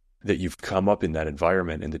realize that you've come up in that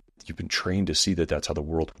environment and that you've been trained to see that that's how the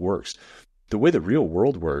world works. The way the real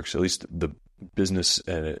world works, at least the business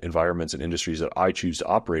and environments and industries that I choose to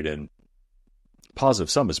operate in,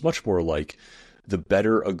 positive sum is much more like the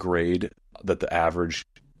better a grade that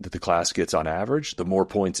the class gets on average, the more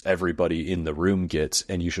points everybody in the room gets,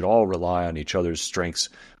 and you should all rely on each other's strengths,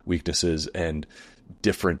 weaknesses, and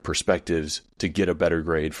different perspectives to get a better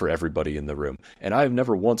grade for everybody in the room. And I've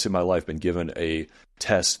never once in my life been given a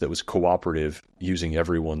test that was cooperative using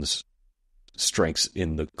everyone's strengths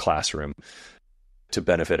in the classroom to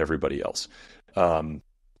benefit everybody else.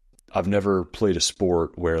 I've never played a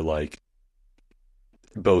sport where like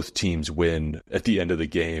both teams win at the end of the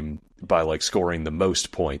game by like scoring the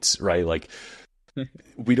most points, right? Like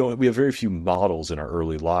we have very few models in our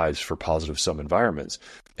early lives for positive sum environments.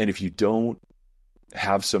 And if you don't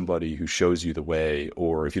have somebody who shows you the way,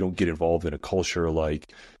 or if you don't get involved in a culture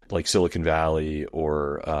like Silicon Valley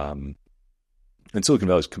or, and Silicon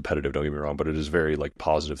Valley is competitive, don't get me wrong, but it is very like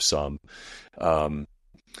positive sum.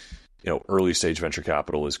 You know, early stage venture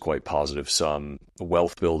capital is quite positive sum.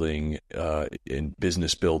 Wealth building, in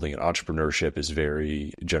business building and entrepreneurship is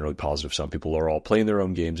very generally positive sum. People are all playing their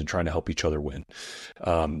own games and trying to help each other win.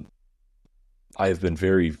 I have been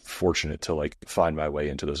very fortunate to like find my way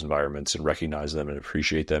into those environments and recognize them and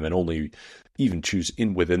appreciate them, and only even choose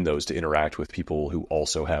within those to interact with people who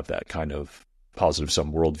also have that kind of positive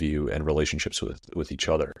sum worldview and relationships with each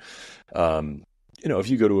other. You know, if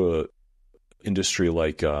you go to a industry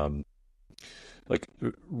like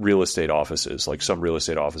real estate offices, like some real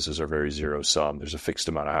estate offices are very zero sum. There's a fixed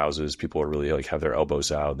amount of houses. People are really like have their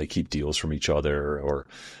elbows out. They keep deals from each other, or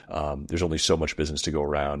there's only so much business to go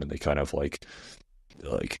around, and they kind of like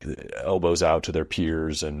elbows out to their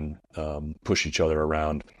peers and push each other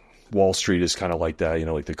around. Wall Street is kind of like that, you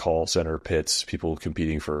know, like the call center pits, people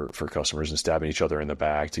competing for customers and stabbing each other in the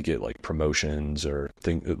back to get like promotions or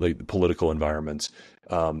like political environments.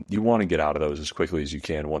 You want to get out of those as quickly as you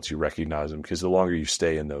can once you recognize them, because the longer you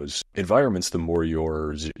stay in those environments, the more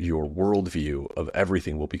your worldview of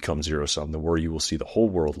everything will become zero sum, the more you will see the whole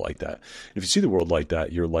world like that. And if you see the world like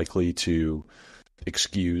that, you're likely to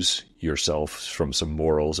excuse yourself from some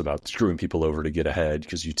morals about screwing people over to get ahead,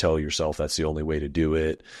 because you tell yourself that's the only way to do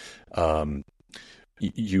it.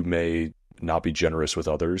 You may not be generous with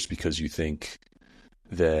others because you think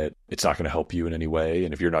that it's not going to help you in any way.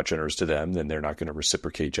 And if you're not generous to them, then they're not going to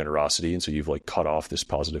reciprocate generosity. And so you've like cut off this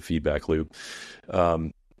positive feedback loop.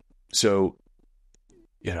 So,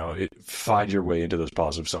 find your way into those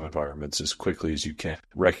positive sum environments as quickly as you can.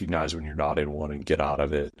 Recognize when you're not in one and get out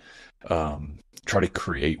of it. Try to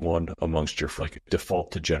create one amongst your like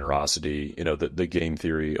default to generosity. The game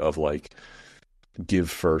theory of like give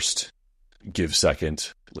first, give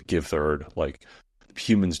second, give third. Like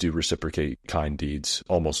humans do reciprocate kind deeds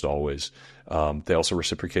almost always. They also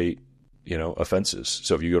reciprocate, offenses.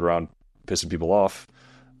 So if you go around pissing people off,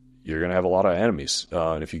 you're going to have a lot of enemies.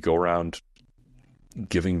 And if you go around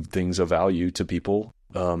giving things of value to people,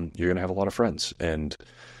 you're going to have a lot of friends. And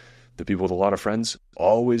the people with a lot of friends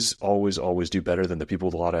always, always, always do better than the people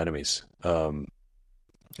with a lot of enemies. And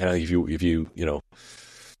I think if you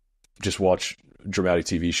just watch dramatic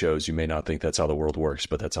TV shows, you may not think that's how the world works,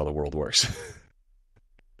 but that's how the world works.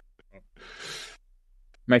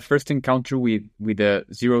 My first encounter with a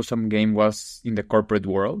zero-sum game was in the corporate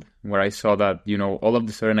world, where I saw that, all of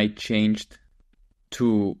a sudden I changed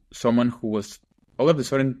to someone who was all of a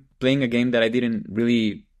sudden playing a game that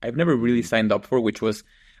I've never really signed up for, which was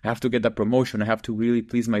I have to get that promotion. I have to really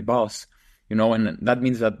please my boss, and that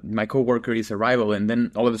means that my coworker is a rival. And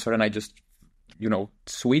then all of a sudden I just,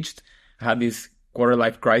 switched. I had this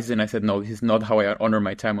quarter-life crisis and I said, no, this is not how I honor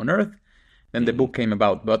my time on Earth. Then the book came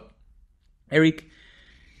about. But Eric,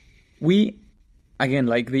 again,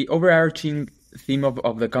 like the overarching theme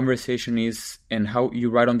of the conversation is, and how you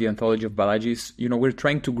write on the anthology of Balaji is, we're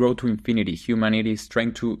trying to grow to infinity. Humanity is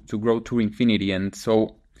trying to grow to infinity. And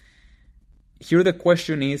so here the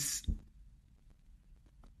question is,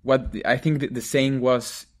 what I think the saying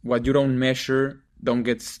was, what you don't measure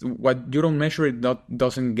doesn't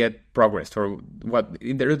get progress. Or what,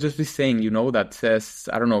 there's just this saying, that says,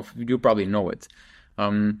 I don't know if you probably know it,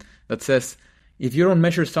 that says, if you don't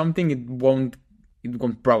measure something, it won't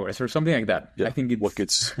progress, or something like that. Yeah. I think it's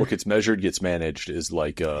what gets measured gets managed is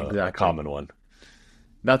like a common one.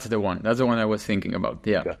 That's the one. That's the one I was thinking about.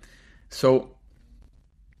 Yeah. So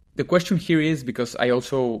the question here is, because I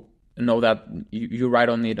also know that you write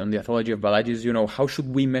on it on the anthology of Balaji, is, how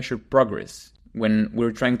should we measure progress when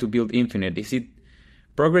we're trying to build infinite? Is it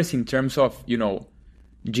progress in terms of,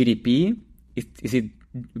 GDP? Is it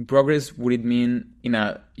progress? Would it mean in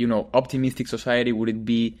a, optimistic society? Would it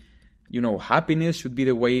be, happiness should be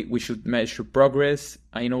the way we should measure progress?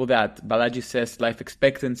 I know that Balaji says life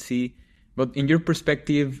expectancy, but in your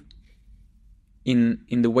perspective, in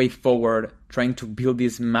the way forward, trying to build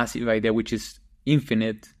this massive idea, which is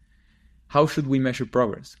infinite, how should we measure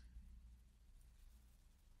progress?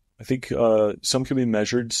 I think some can be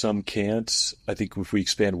measured, some can't. I think if we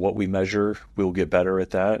expand what we measure, we'll get better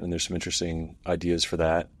at that. And there's some interesting ideas for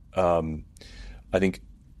that. I think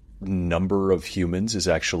number of humans is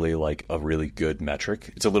actually like a really good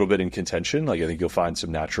metric. It's a little bit in contention. Like I think you'll find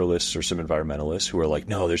some naturalists or some environmentalists who are like,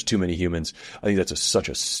 no, there's too many humans. I think that's such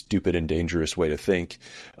a stupid and dangerous way to think.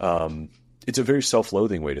 It's a very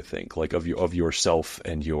self-loathing way to think, like of yourself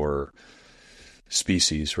and your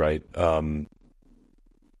species, right?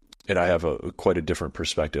 And I have quite a different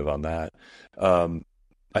perspective on that.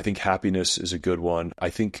 I think happiness is a good one.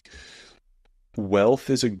 I think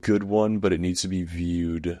wealth is a good one, but it needs to be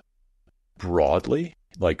viewed broadly,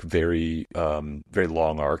 like very, very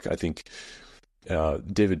long arc. I think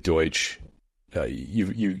David Deutsch.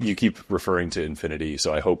 You keep referring to Infinity,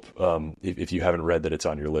 so I hope if you haven't read that, it's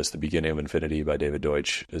on your list. The Beginning of Infinity by David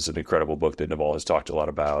Deutsch is an incredible book that Naval has talked a lot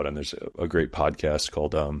about, and there's a great podcast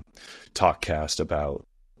called Talkcast about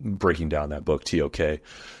breaking down that book, TOK.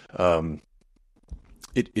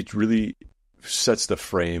 It really sets the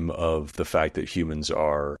frame of the fact that humans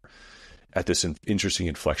are at this interesting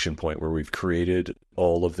inflection point where we've created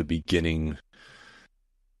all of the beginning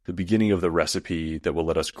of the recipe that will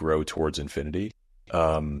let us grow towards infinity.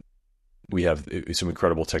 We have some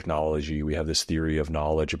incredible technology. We have this theory of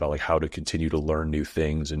knowledge about like how to continue to learn new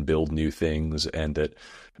things and build new things, and that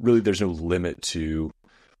really there's no limit to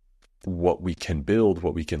what we can build,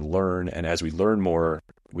 what we can learn. And as we learn more,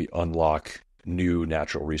 we unlock new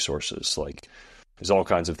natural resources. Like there's all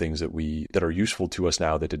kinds of things that are useful to us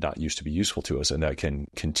now that did not used to be useful to us, and that can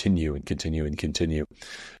continue and continue and continue.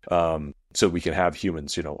 So we can have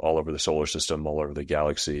humans, all over the solar system, all over the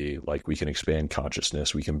galaxy. Like we can expand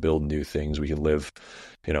consciousness, we can build new things, we can live,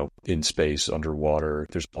 in space, underwater.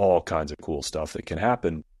 There's all kinds of cool stuff that can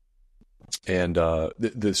happen. And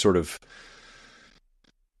the sort of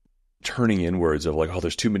turning inwards of like, oh,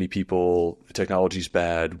 there's too many people, technology's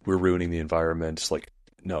bad, we're ruining the environment. It's like,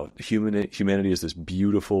 no, humanity is this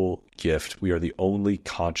beautiful gift. We are the only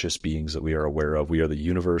conscious beings that we are aware of. We are the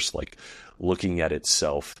universe, like looking at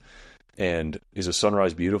itself. And is a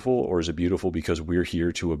sunrise beautiful, or is it beautiful because we're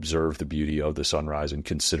here to observe the beauty of the sunrise and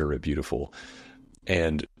consider it beautiful?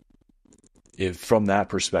 And if from that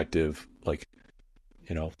perspective, like,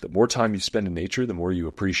 the more time you spend in nature, the more you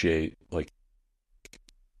appreciate, like,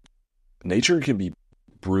 nature can be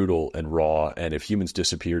brutal and raw. And if humans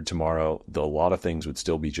disappeared tomorrow, a lot of things would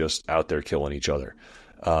still be just out there killing each other.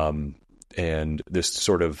 And this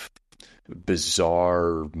sort of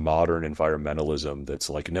bizarre modern environmentalism that's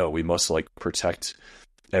like, no, we must like protect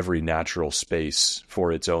every natural space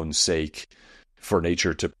for its own sake, for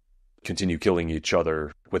nature to continue killing each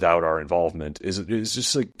other without our involvement is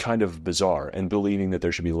just like kind of bizarre. And believing that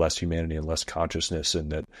there should be less humanity and less consciousness,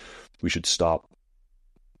 and that we should stop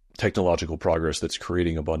technological progress that's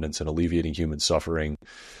creating abundance and alleviating human suffering,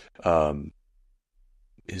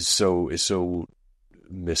 is so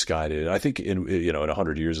misguided. I think in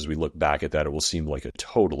 100 years, as we look back at that, it will seem like a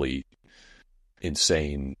totally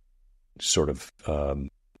insane sort of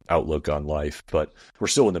outlook on life, but we're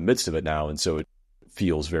still in the midst of it now, and so it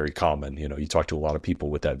feels very common. You talk to a lot of people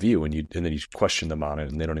with that view, and then you question them on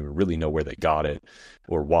it, and they don't even really know where they got it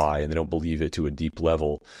or why, and they don't believe it to a deep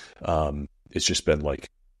level. It's just been like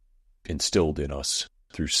instilled in us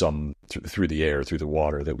through the air, through the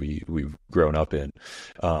water that we've grown up in.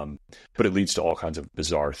 But it leads to all kinds of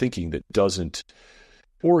bizarre thinking that doesn't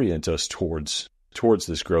orient us towards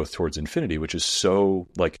this growth, towards infinity, which is so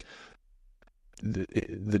like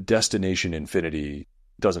the destination infinity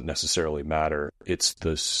doesn't necessarily matter. It's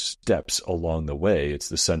the steps along the way. It's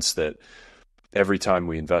the sense that every time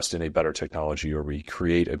we invest in a better technology, or we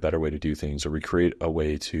create a better way to do things, or we create a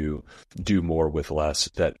way to do more with less,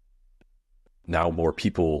 that now more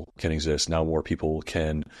people can exist. Now more people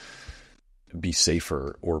can be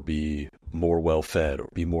safer, or be more well-fed, or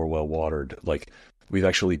be more well-watered. Like, we've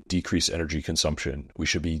actually decreased energy consumption. We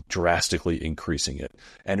should be drastically increasing it.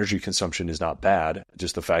 Energy consumption is not bad.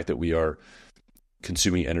 Just the fact that we are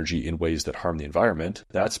consuming energy in ways that harm the environment,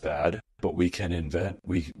 that's bad. But we can invent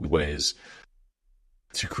ways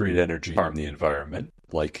to create energy harm the environment,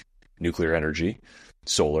 like nuclear energy,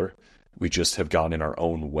 solar. We just have gone in our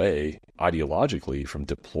own way ideologically from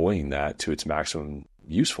deploying that to its maximum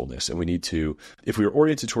usefulness. And we need to, if we were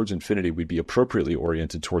oriented towards infinity, we'd be appropriately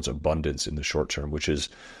oriented towards abundance in the short term, which is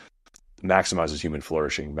maximizes human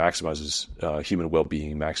flourishing, maximizes human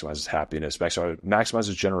well-being, maximizes happiness,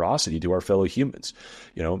 maximizes generosity to our fellow humans.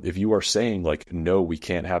 If you are saying like, no, we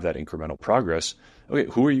can't have that incremental progress,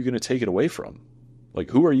 okay, who are you going to take it away from?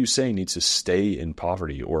 Like, who are you saying needs to stay in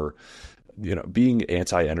poverty? Or, being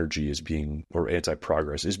anti-energy or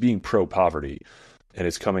anti-progress is being pro-poverty. And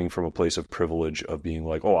it's coming from a place of privilege of being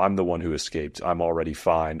like, oh, I'm the one who escaped. I'm already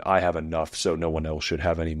fine. I have enough, so no one else should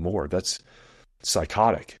have any more. That's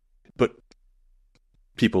psychotic. But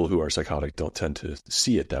people who are psychotic don't tend to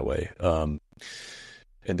see it that way. And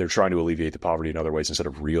they're trying to alleviate the poverty in other ways, instead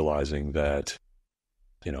of realizing that,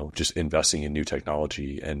 just investing in new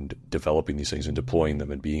technology and developing these things and deploying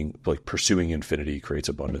them and being like pursuing infinity creates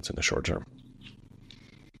abundance in the short term.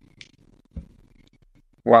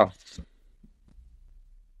 Wow.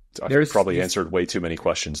 I've probably answered way too many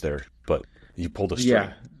questions there, but you pulled us through.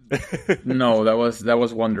 No, that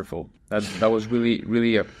was wonderful. That was really,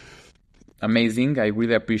 really amazing. I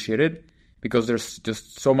really appreciate it, because there's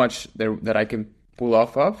just so much there that I can pull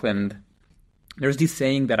off of. And there's this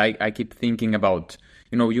saying that I keep thinking about.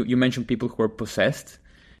 You mentioned people who are possessed,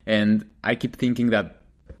 and I keep thinking that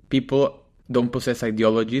people don't possess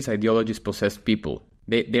ideologies. Ideologies possess people.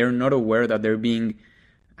 They're not aware that they're being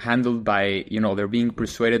handled by, they're being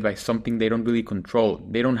persuaded by something they don't really control.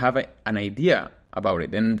 They don't have an idea about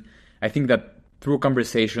it. And I think that through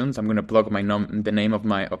conversations, I'm going to plug the name of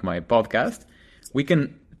my podcast, we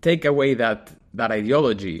can take away that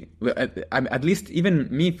ideology. At least even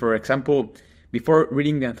me, for example, before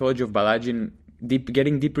reading the Anthology of Balaji,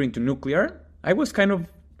 getting deeper into nuclear, I was kind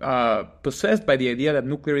of possessed by the idea that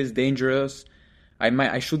nuclear is dangerous.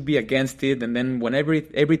 I should be against it. And then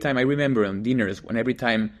every time I remember on dinners, every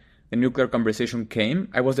time the nuclear conversation came,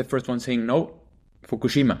 I was the first one saying, no,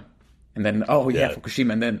 Fukushima. And then,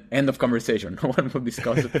 Fukushima. And then end of conversation. No one will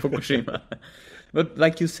discuss Fukushima. But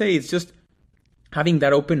like you say, it's just having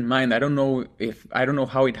that open mind. I don't know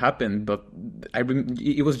how it happened, but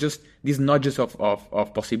it was just these nudges of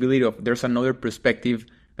possibility of there's another perspective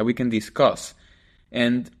that we can discuss.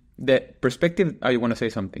 And the perspective, you want to say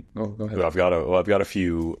something? Go ahead. Well, I've got a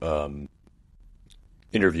few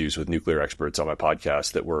interviews with nuclear experts on my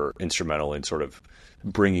podcast that were instrumental in sort of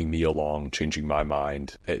bringing me along, changing my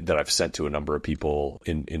mind, that I've sent to a number of people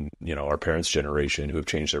in our parents' generation who have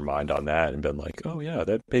changed their mind on that and been like, oh yeah,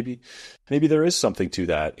 that maybe there is something to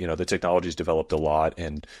that. The technology's developed a lot,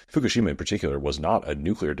 and Fukushima in particular was not a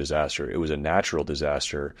nuclear disaster. It was a natural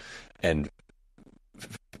disaster. And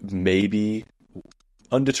maybe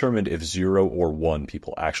undetermined if 0 or 1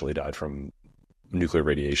 people actually died from nuclear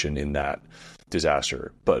radiation in that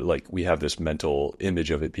disaster. But like, we have this mental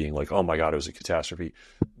image of it being like, oh my God, it was a catastrophe.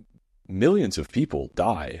 Millions of people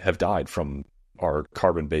have died from our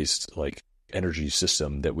carbon-based like energy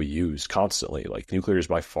system that we use constantly. Like, nuclear is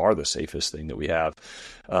by far the safest thing that we have.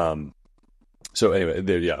 So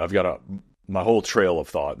anyway, I've got my whole trail of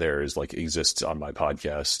thought there is like exists on my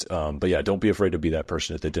podcast. But yeah, don't be afraid to be that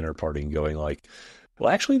person at the dinner party and going like, well,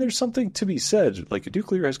 actually, there's something to be said. Like,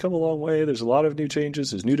 nuclear has come a long way. There's a lot of new changes.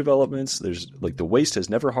 There's new developments. There's like, the waste has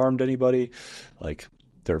never harmed anybody. Like,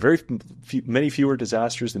 there are many fewer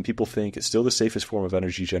disasters than people think. It's still the safest form of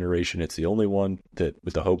energy generation. It's the only one that,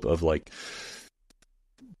 with the hope of like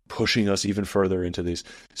pushing us even further into these.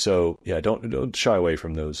 So yeah, don't shy away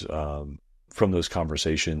from those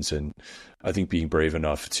conversations. And I think being brave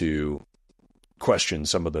enough to question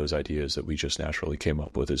some of those ideas that we just naturally came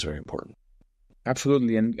up with is very important.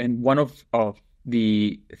 Absolutely. And one of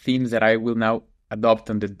the themes that I will now adopt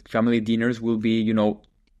on the family dinners will be,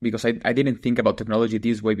 because I didn't think about technology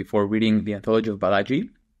this way before reading the Anthology of Balaji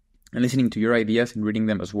and listening to your ideas and reading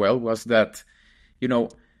them as well, was that,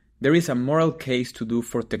 there is a moral case to do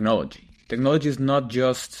for technology. Technology is not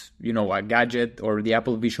just, a gadget or the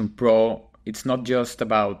Apple Vision Pro. It's not just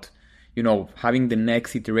about, having the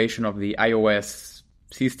next iteration of the iOS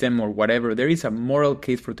system or whatever. There is a moral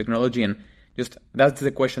case for technology, and just that's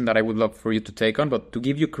the question that I would love for you to take on. But to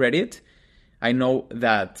give you credit, I know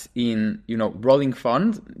that in, Rolling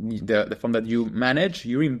Fund, the fund that you manage,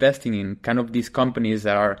 you're investing in kind of these companies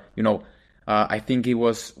that are, I think it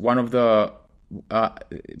was one of the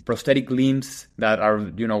prosthetic limbs that are,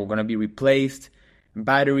 going to be replaced,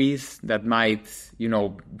 batteries that might,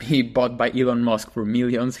 be bought by Elon Musk for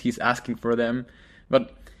millions. He's asking for them.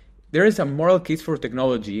 But there is a moral case for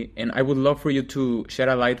technology, and I would love for you to shed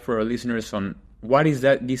a light for our listeners on what is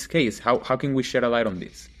this case? How can we shed a light on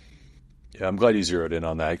this? Yeah, I'm glad you zeroed in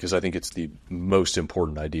on that, because I think it's the most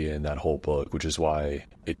important idea in that whole book, which is why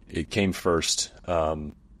it came first.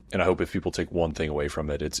 And I hope if people take one thing away from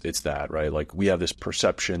it, it's that, right? Like, we have this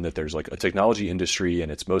perception that there's like a technology industry and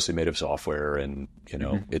it's mostly made of software and,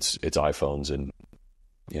 it's iPhones and,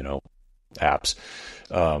 apps.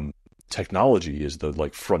 Technology is the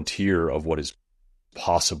like frontier of what is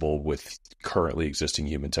possible with currently existing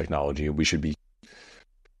human technology. And we should be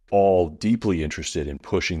all deeply interested in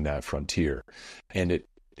pushing that frontier. And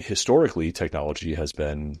historically, technology has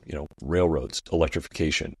been, railroads,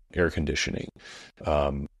 electrification, air conditioning,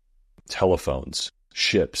 telephones,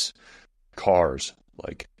 ships, cars,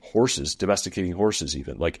 like horses, domesticating horses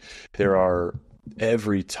even. Like, there are,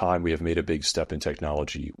 every time we have made a big step in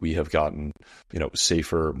technology, we have gotten,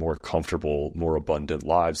 safer, more comfortable, more abundant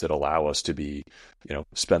lives that allow us to be,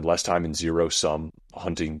 spend less time in zero sum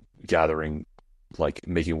hunting, gathering, like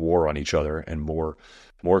making war on each other, and more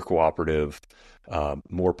cooperative,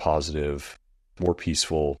 more positive, more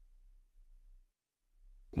peaceful,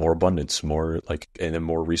 more abundance, more like, and then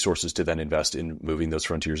more resources to then invest in moving those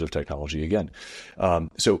frontiers of technology again.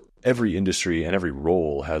 So every industry and every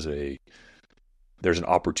role there's an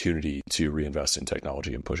opportunity to reinvest in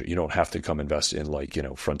technology and push it. You don't have to come invest in like,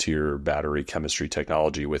 frontier battery chemistry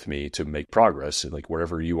technology with me to make progress. And like,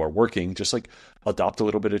 wherever you are working, just like adopt a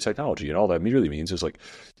little bit of technology. And all that really means is like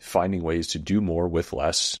finding ways to do more with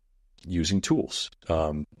less using tools.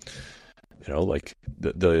 Like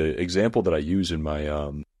the example that I use in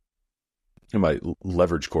my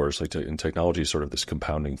leverage course, like in technology is sort of this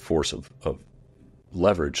compounding force of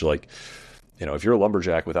leverage. Like, if you're a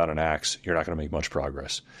lumberjack without an axe, you're not going to make much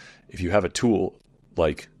progress. If you have a tool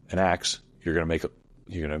like an axe, you're going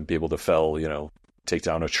to be able to fell, take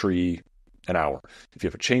down a tree an hour. If you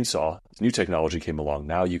have a chainsaw, new technology came along.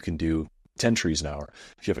 Now you can do 10 trees an hour.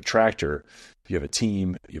 If you have a tractor, if you have a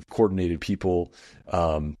team, you have coordinated people,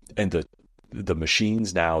 and the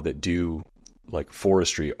machines now that do like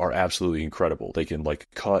forestry are absolutely incredible. They can like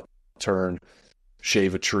cut, turn,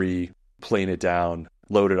 shave a tree, plane it down,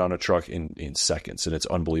 load it on a truck in seconds. And it's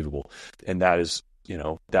unbelievable. And that is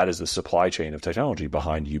the supply chain of technology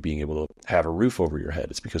behind you being able to have a roof over your head.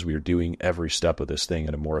 It's because we are doing every step of this thing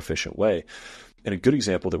in a more efficient way. And a good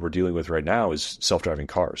example that we're dealing with right now is self-driving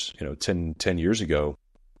cars. 10 years ago,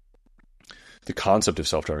 the concept of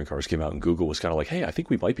self-driving cars came out and Google was kind of like, hey, I think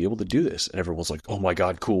we might be able to do this. And everyone's like, oh my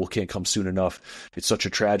God, cool. Can't come soon enough. It's such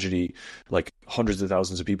a tragedy. Like, hundreds of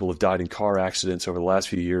thousands of people have died in car accidents over the last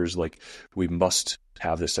few years. Like, we must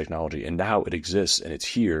have this technology. And now it exists and it's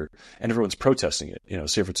here and everyone's protesting it.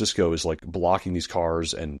 San Francisco is like blocking these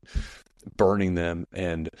cars and burning them.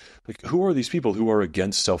 And like, who are these people who are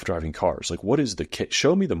against self-driving cars? Like, what is the case?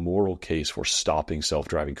 Show me the moral case for stopping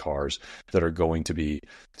self-driving cars that are going to be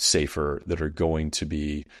safer, that are going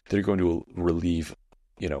to relieve,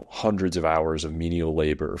 hundreds of hours of menial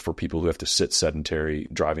labor for people who have to sit sedentary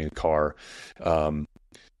driving a car.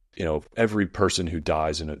 Every person who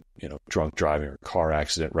dies in a, drunk driving or car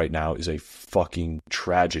accident right now is a fucking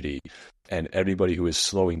tragedy. And anybody who is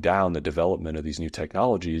slowing down the development of these new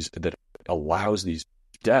technologies that allows these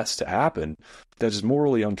deaths to happen, that is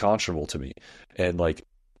morally unconscionable to me. And like,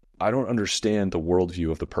 I don't understand the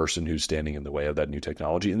worldview of the person who's standing in the way of that new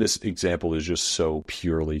technology. And this example is just so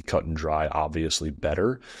purely cut and dry, obviously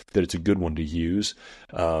better, that it's a good one to use.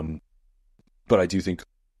 But I do think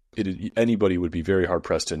anybody would be very hard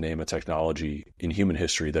pressed to name a technology in human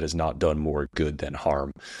history that has not done more good than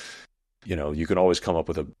harm. You can always come up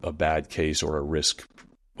with a bad case or a risk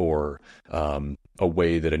or a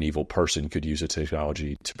way that an evil person could use a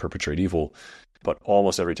technology to perpetrate evil. But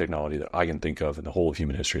almost every technology that I can think of in the whole of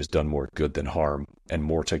human history has done more good than harm, and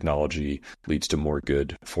more technology leads to more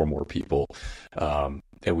good for more people. And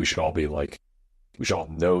we should all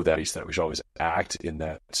know that. We should always act in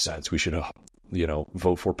that sense. We should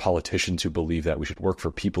vote for politicians who believe that. We should work for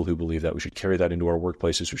people who believe that. We should carry that into our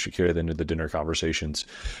workplaces. We should carry that into the dinner conversations.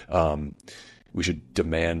 We should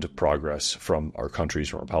demand progress from our countries,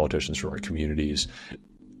 from our politicians, from our communities,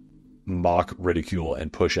 mock, ridicule,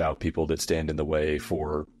 and push out people that stand in the way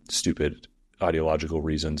for stupid ideological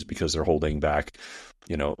reasons because they're holding back,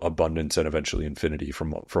 abundance and eventually infinity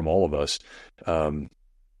from all of us. And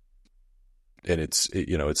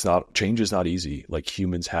change is not easy. Like,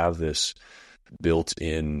 humans have this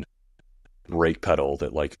built-in brake pedal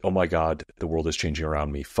that, like, oh my God, the world is changing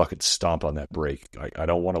around me. Fucking stomp on that brake. I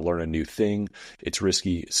don't want to learn a new thing. It's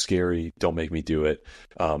risky, it's scary. Don't make me do it.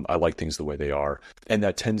 I like things the way they are. And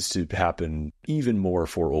that tends to happen even more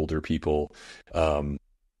for older people.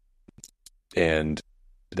 And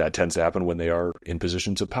that tends to happen when they are in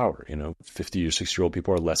positions of power. 50 or 60-year-old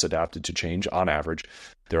people are less adapted to change on average.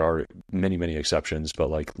 There are many, many exceptions, but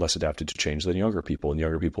like less adapted to change than younger people. And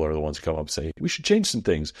younger people are the ones who come up and say, we should change some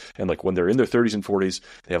things. And like, when they're in their 30s and 40s,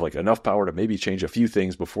 they have like enough power to maybe change a few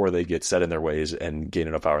things before they get set in their ways and gain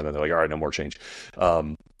enough power. And then they're like, all right, no more change.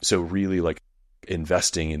 So really, like,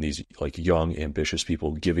 investing in these like young, ambitious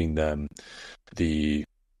people, giving them the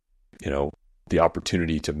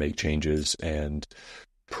opportunity to make changes and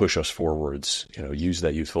push us forwards, use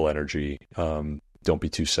that youthful energy. Don't be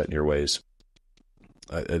too set in your ways.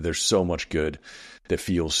 There's so much good that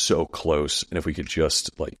feels so close. And if we could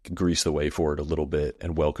just like grease the way for it a little bit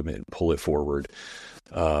and welcome it and pull it forward,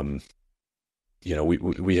 we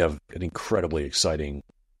have an incredibly exciting,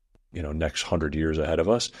 next 100 years ahead of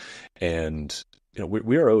us. And,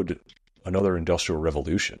 we are owed another industrial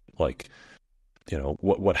revolution. Like,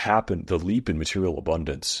 what happened, the leap in material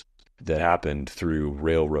abundance that happened through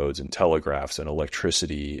railroads and telegraphs and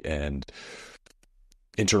electricity and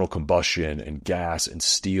internal combustion and gas and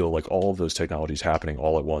steel, like all of those technologies happening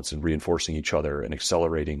all at once and reinforcing each other and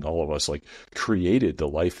accelerating all of us, like, created the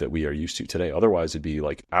life that we are used to today. Otherwise it'd be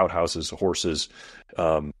like outhouses, horses,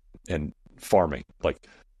 and farming. Like,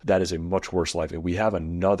 that is a much worse life. And we have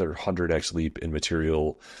another 100x leap in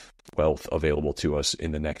material wealth available to us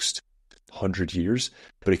in the next 100 years,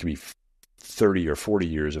 but it could be 30 or 40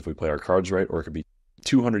 years if we play our cards right, or it could be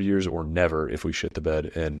 200 years or never if we shit the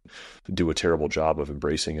bed and do a terrible job of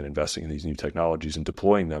embracing and investing in these new technologies and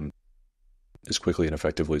deploying them as quickly and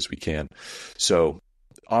effectively as we can. So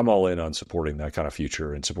I'm all in on supporting that kind of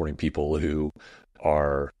future and supporting people who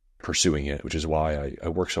are pursuing it, which is why I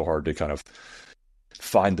work so hard to kind of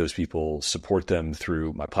find those people, support them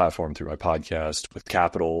through my platform, through my podcast with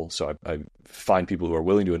capital. So I find people who are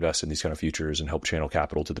willing to invest in these kind of futures and help channel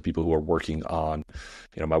capital to the people who are working on,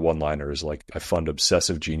 my one-liner is like, I fund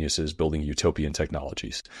obsessive geniuses building utopian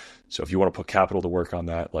technologies. So if you want to put capital to work on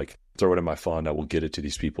that, like, throw it in my fund. I will get it to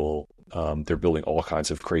these people. They're building all kinds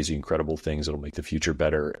of crazy, incredible things that'll make the future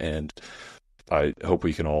better. And I hope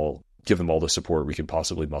we can all give them all the support we can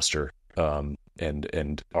possibly muster.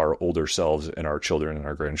 And our older selves and our children and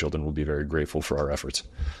our grandchildren will be very grateful for our efforts.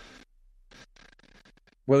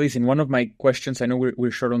 Well, listen, one of my questions, I know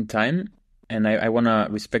we're short on time, and I want to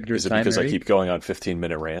respect your time. Is it because Eric? I keep going on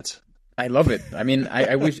 15-minute rants? I love it. I mean,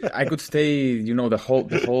 I wish I could stay, the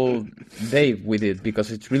whole day with it,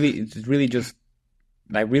 because it's really just,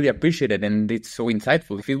 I really appreciate it, and it's so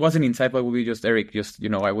insightful. If it wasn't insightful, it would be just Eric,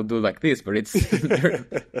 I would do like this, but it's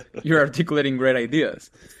you're articulating great ideas.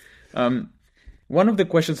 One of the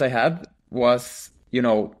questions I had was,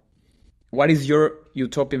 what is your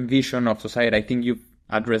utopian vision of society? I think you've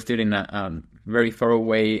addressed it in a very thorough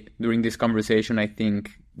way during this conversation. I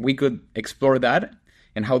think we could explore that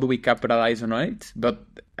and how do we capitalize on it. But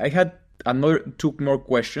I had two more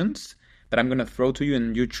questions that I'm going to throw to you,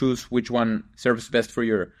 and you choose which one serves best for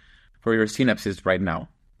your synapses right now.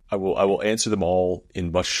 I will answer them all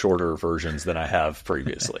in much shorter versions than I have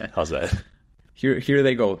previously. How's that? Here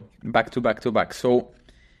they go, back to back to back. So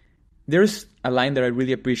there's a line that I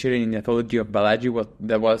really appreciated in the anthology of Balaji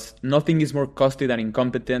that was, nothing is more costly than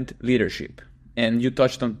incompetent leadership. And you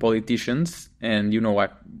touched on politicians, and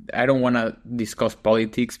I don't want to discuss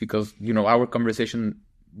politics because our conversation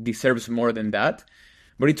deserves more than that.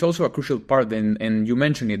 But it's also a crucial part, and you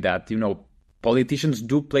mentioned it, that politicians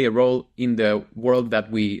do play a role in the world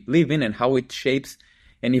that we live in and how it shapes.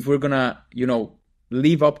 And if we're gonna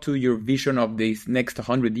live up to your vision of these next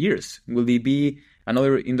 100 years, will it be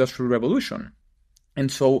another industrial revolution?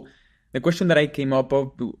 And so the question that I came up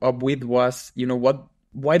with was,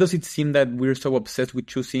 why does it seem that we're so obsessed with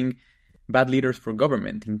choosing bad leaders for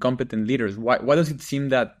government, incompetent leaders? Why does it seem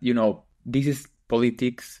that, this is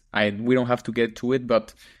politics? We don't have to get to it,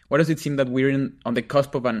 but why does it seem that we're on the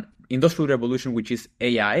cusp of an industrial revolution, which is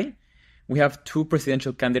AI? We have two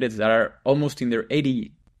presidential candidates that are almost in their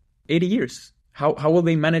 80 years. How will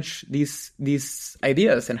they manage these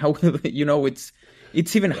ideas? And how will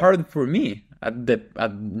it's even hard for me at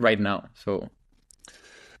right now. So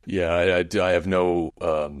yeah, I have no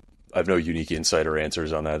unique insight or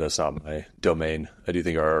answers on that. That's not my domain. I do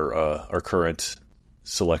think our current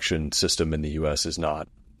selection system in the U.S. is not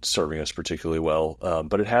serving us particularly well,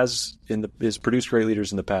 but it has produced great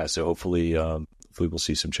leaders in the past. So hopefully we'll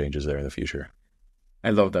see some changes there in the future. I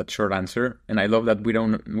love that short answer, and I love that we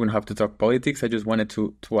don't have to talk politics. I just wanted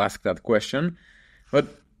to ask that question, but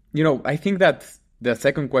I think that the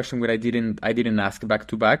second question that I didn't ask back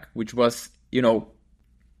to back, which was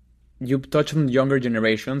you touched on younger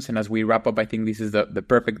generations, and as we wrap up, I think this is the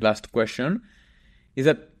perfect last question, is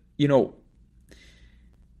that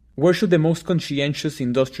where should the most conscientious,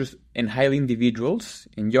 industrious, and highly individuals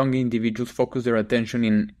and young individuals focus their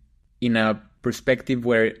attention in a perspective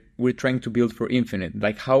where we're trying to build for infinite?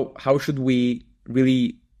 Like how should we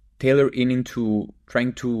really tailor into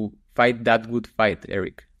trying to fight that good fight,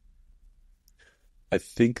 Eric? I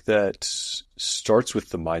think that starts with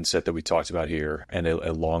the mindset that we talked about here, and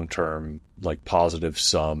a long-term, like positive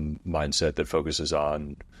sum mindset that focuses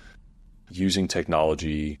on using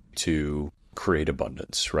technology to create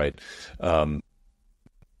abundance, right? I'm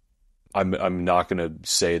not going to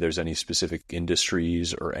say there's any specific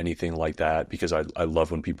industries or anything like that, because I love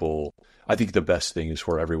when people, I think the best thing is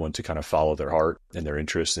for everyone to kind of follow their heart and their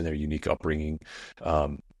interests and their unique upbringing,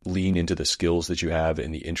 lean into the skills that you have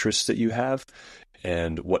and the interests that you have,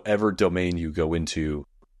 and whatever domain you go into,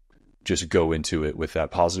 just go into it with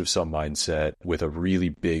that positive sum mindset, with a really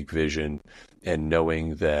big vision, and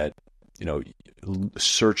knowing that,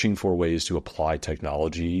 searching for ways to apply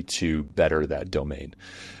technology to better that domain.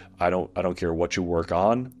 I don't care what you work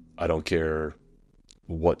on. I don't care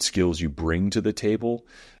what skills you bring to the table.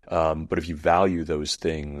 But if you value those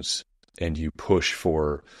things and you push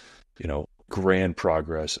for, grand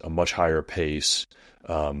progress, a much higher pace,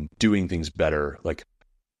 doing things better, like,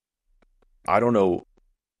 I don't know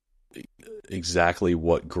exactly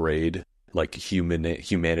what grade like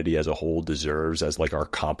humanity as a whole deserves as like our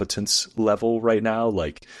competence level right now.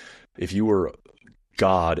 Like, if you were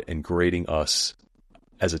God and grading us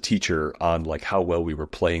as a teacher on like how well we were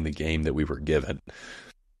playing the game that we were given,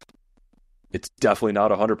 it's definitely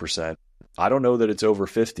not 100%. I don't know that it's over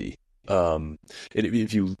 50.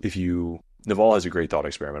 If you Naval has a great thought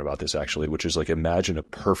experiment about this, actually, which is like, imagine a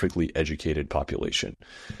perfectly educated population.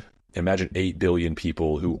 Imagine 8 billion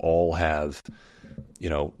people who all have,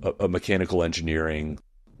 a mechanical engineering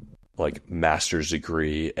like master's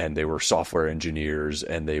degree, and they were software engineers,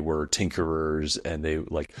 and they were tinkerers, and they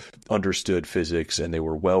like understood physics, and they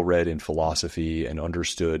were well read in philosophy, and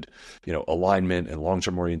understood, alignment and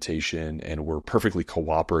long-term orientation, and were perfectly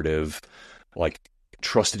cooperative, like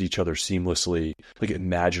trusted each other seamlessly. Like,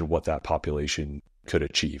 imagine what that population could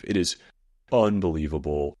achieve. It is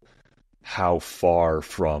unbelievable how far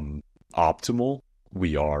from optimal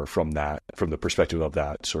we are from the perspective of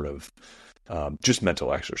that sort of just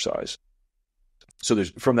mental exercise. So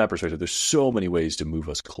from that perspective, there's so many ways to move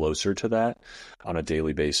us closer to that on a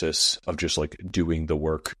daily basis of just like doing the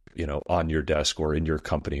work, on your desk or in your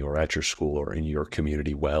company or at your school or in your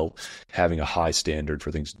community well, having a high standard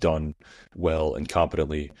for things done well and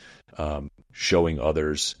competently, showing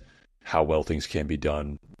others how well things can be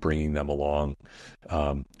done, bringing them along,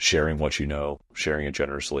 sharing what you know, sharing it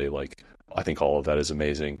generously. Like, I think all of that is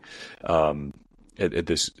amazing. And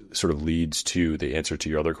this sort of leads to the answer to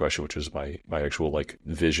your other question, which is my actual like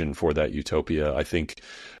vision for that utopia. I think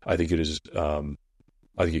it is.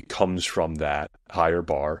 I think it comes from that higher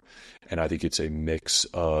bar, and I think it's a mix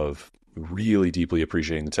of really deeply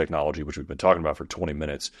appreciating the technology, which we've been talking about for 20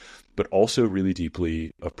 minutes, but also really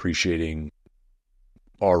deeply appreciating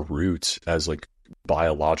our roots as like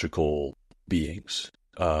biological beings,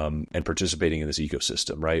 and participating in this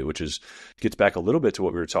ecosystem, right? Which gets back a little bit to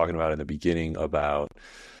what we were talking about in the beginning about,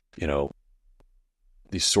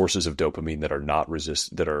 these sources of dopamine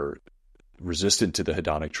that are resistant to the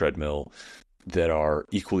hedonic treadmill, that are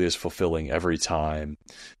equally as fulfilling every time,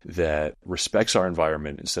 that respects our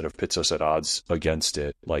environment instead of pits us at odds against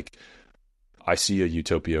it. Like, I see a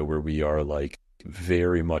utopia where we are like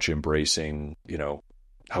very much embracing,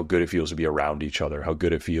 how good it feels to be around each other, how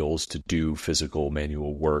good it feels to do physical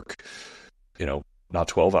manual work, not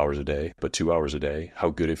 12 hours a day, but 2 hours a day,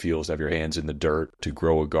 how good it feels to have your hands in the dirt, to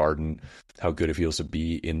grow a garden, how good it feels to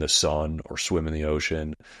be in the sun or swim in the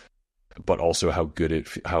ocean, but also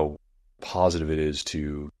how positive it is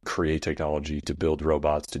to create technology, to build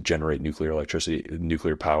robots, to generate nuclear electricity,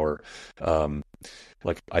 nuclear power.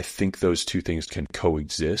 Like, I think those two things can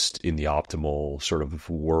coexist in the optimal sort of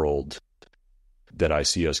world that I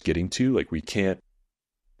see us getting to. Like, we can't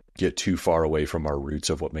get too far away from our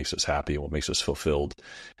roots of what makes us happy and what makes us fulfilled.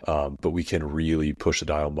 But we can really push the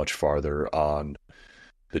dial much farther on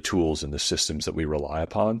the tools and the systems that we rely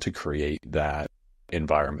upon to create that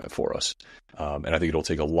environment for us. And I think it'll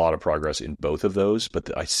take a lot of progress in both of those,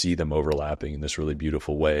 but I see them overlapping in this really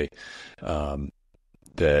beautiful way,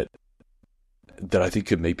 that I think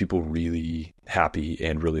could make people really happy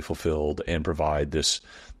and really fulfilled, and provide this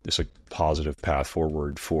like positive path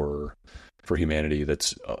forward for humanity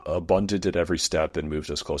that's abundant at every step and moves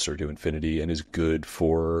us closer to infinity, and is good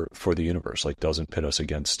for the universe. Like, doesn't pit us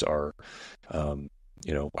against our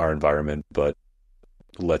environment, but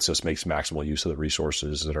lets us make maximal use of the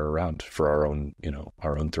resources that are around for our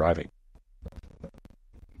own thriving.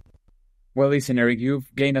 Well, listen, Eric,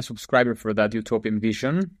 you've gained a subscriber for that utopian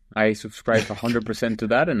vision. I subscribe 100% to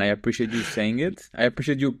that, and I appreciate you saying it. I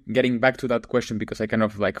appreciate you getting back to that question, because I kind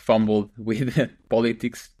of like fumbled with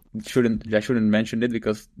politics. I shouldn't mention it,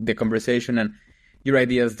 because the conversation and your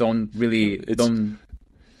ideas don't really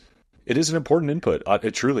It is an important input.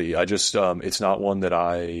 It's not one that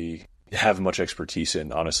I have much expertise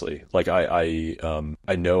in, honestly. Like, I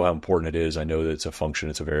know how important it is. I know that it's a function,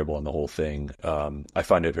 it's a variable in the whole thing. I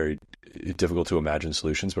find it very difficult to imagine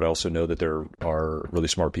solutions, but I also know that there are really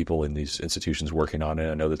smart people in these institutions working on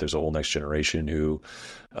it. I know that there's a whole next generation who,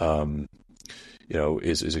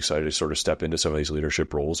 is excited to sort of step into some of these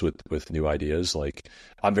leadership roles with new ideas. Like,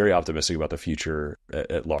 I'm very optimistic about the future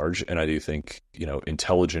at large. And I do think,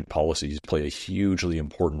 intelligent policies play a hugely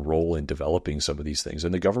important role in developing some of these things.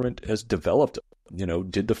 And the government has developed,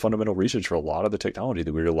 did the fundamental research for a lot of the technology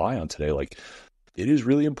that we rely on today. Like, it is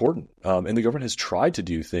really important. And the government has tried to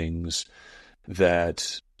do things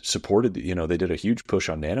that supported, they did a huge push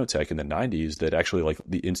on nanotech in the 90s that actually, like,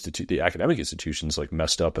 the academic institutions like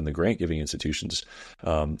messed up, and the grant giving institutions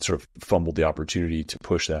sort of fumbled the opportunity to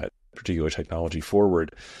push that particular technology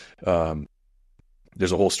forward.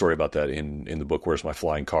 There's a whole story about that in the book, Where's My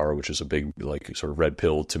Flying Car, which is a big, like, sort of red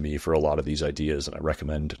pill to me for a lot of these ideas. And I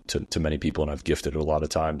recommend to many people, and I've gifted it a lot of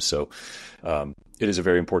times. So it is a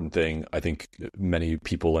very important thing. I think many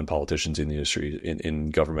people and politicians in the industry,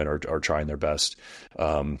 in government, are trying their best.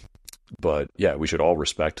 But yeah, we should all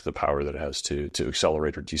respect the power that it has to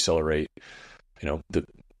accelerate or decelerate, the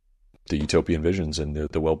utopian visions and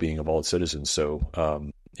the well-being of all its citizens. So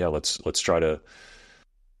let's try to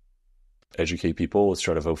educate people. Let's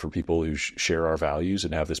try to vote for people who share our values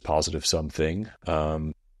and have this positive something.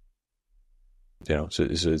 So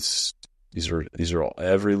these are all,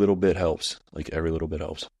 every little bit helps. Like, every little bit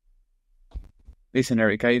helps. Listen,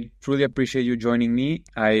 Eric, I truly appreciate you joining me.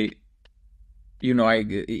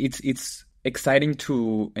 It's exciting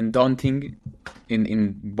and daunting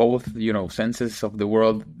in both, senses of the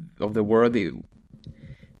world,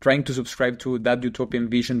 trying to subscribe to that utopian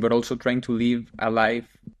vision, but also trying to live a life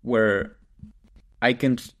where I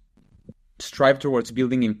can strive towards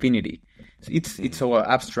building infinity. It's so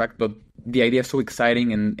abstract, but the idea is so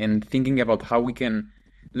exciting, and thinking about how we can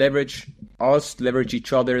leverage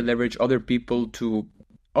each other, leverage other people to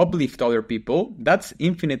uplift other people. That's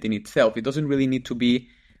infinite in itself. It doesn't really need to be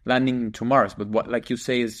landing to Mars, but what, like you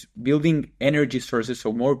say, is building energy sources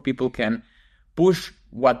so more people can push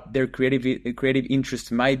what their creative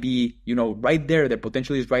interests might be, right there. Their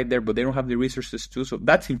potential is right there, but they don't have the resources to. So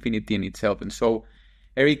that's infinity in itself. And so,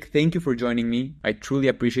 Eric, thank you for joining me. I truly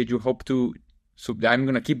appreciate you. Hope to So I'm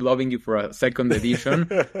gonna keep loving you for a second edition.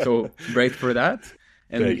 So great for that.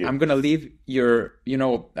 And I'm gonna leave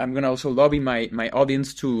I'm gonna also lobby my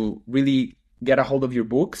audience to really get a hold of your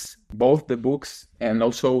books, both the books and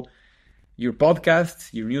also your podcasts,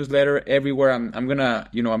 your newsletter, everywhere. I'm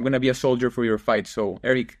gonna be a soldier for your fight. So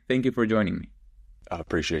Eric, thank you for joining me. I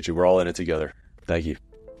appreciate you. We're all in it together. Thank you.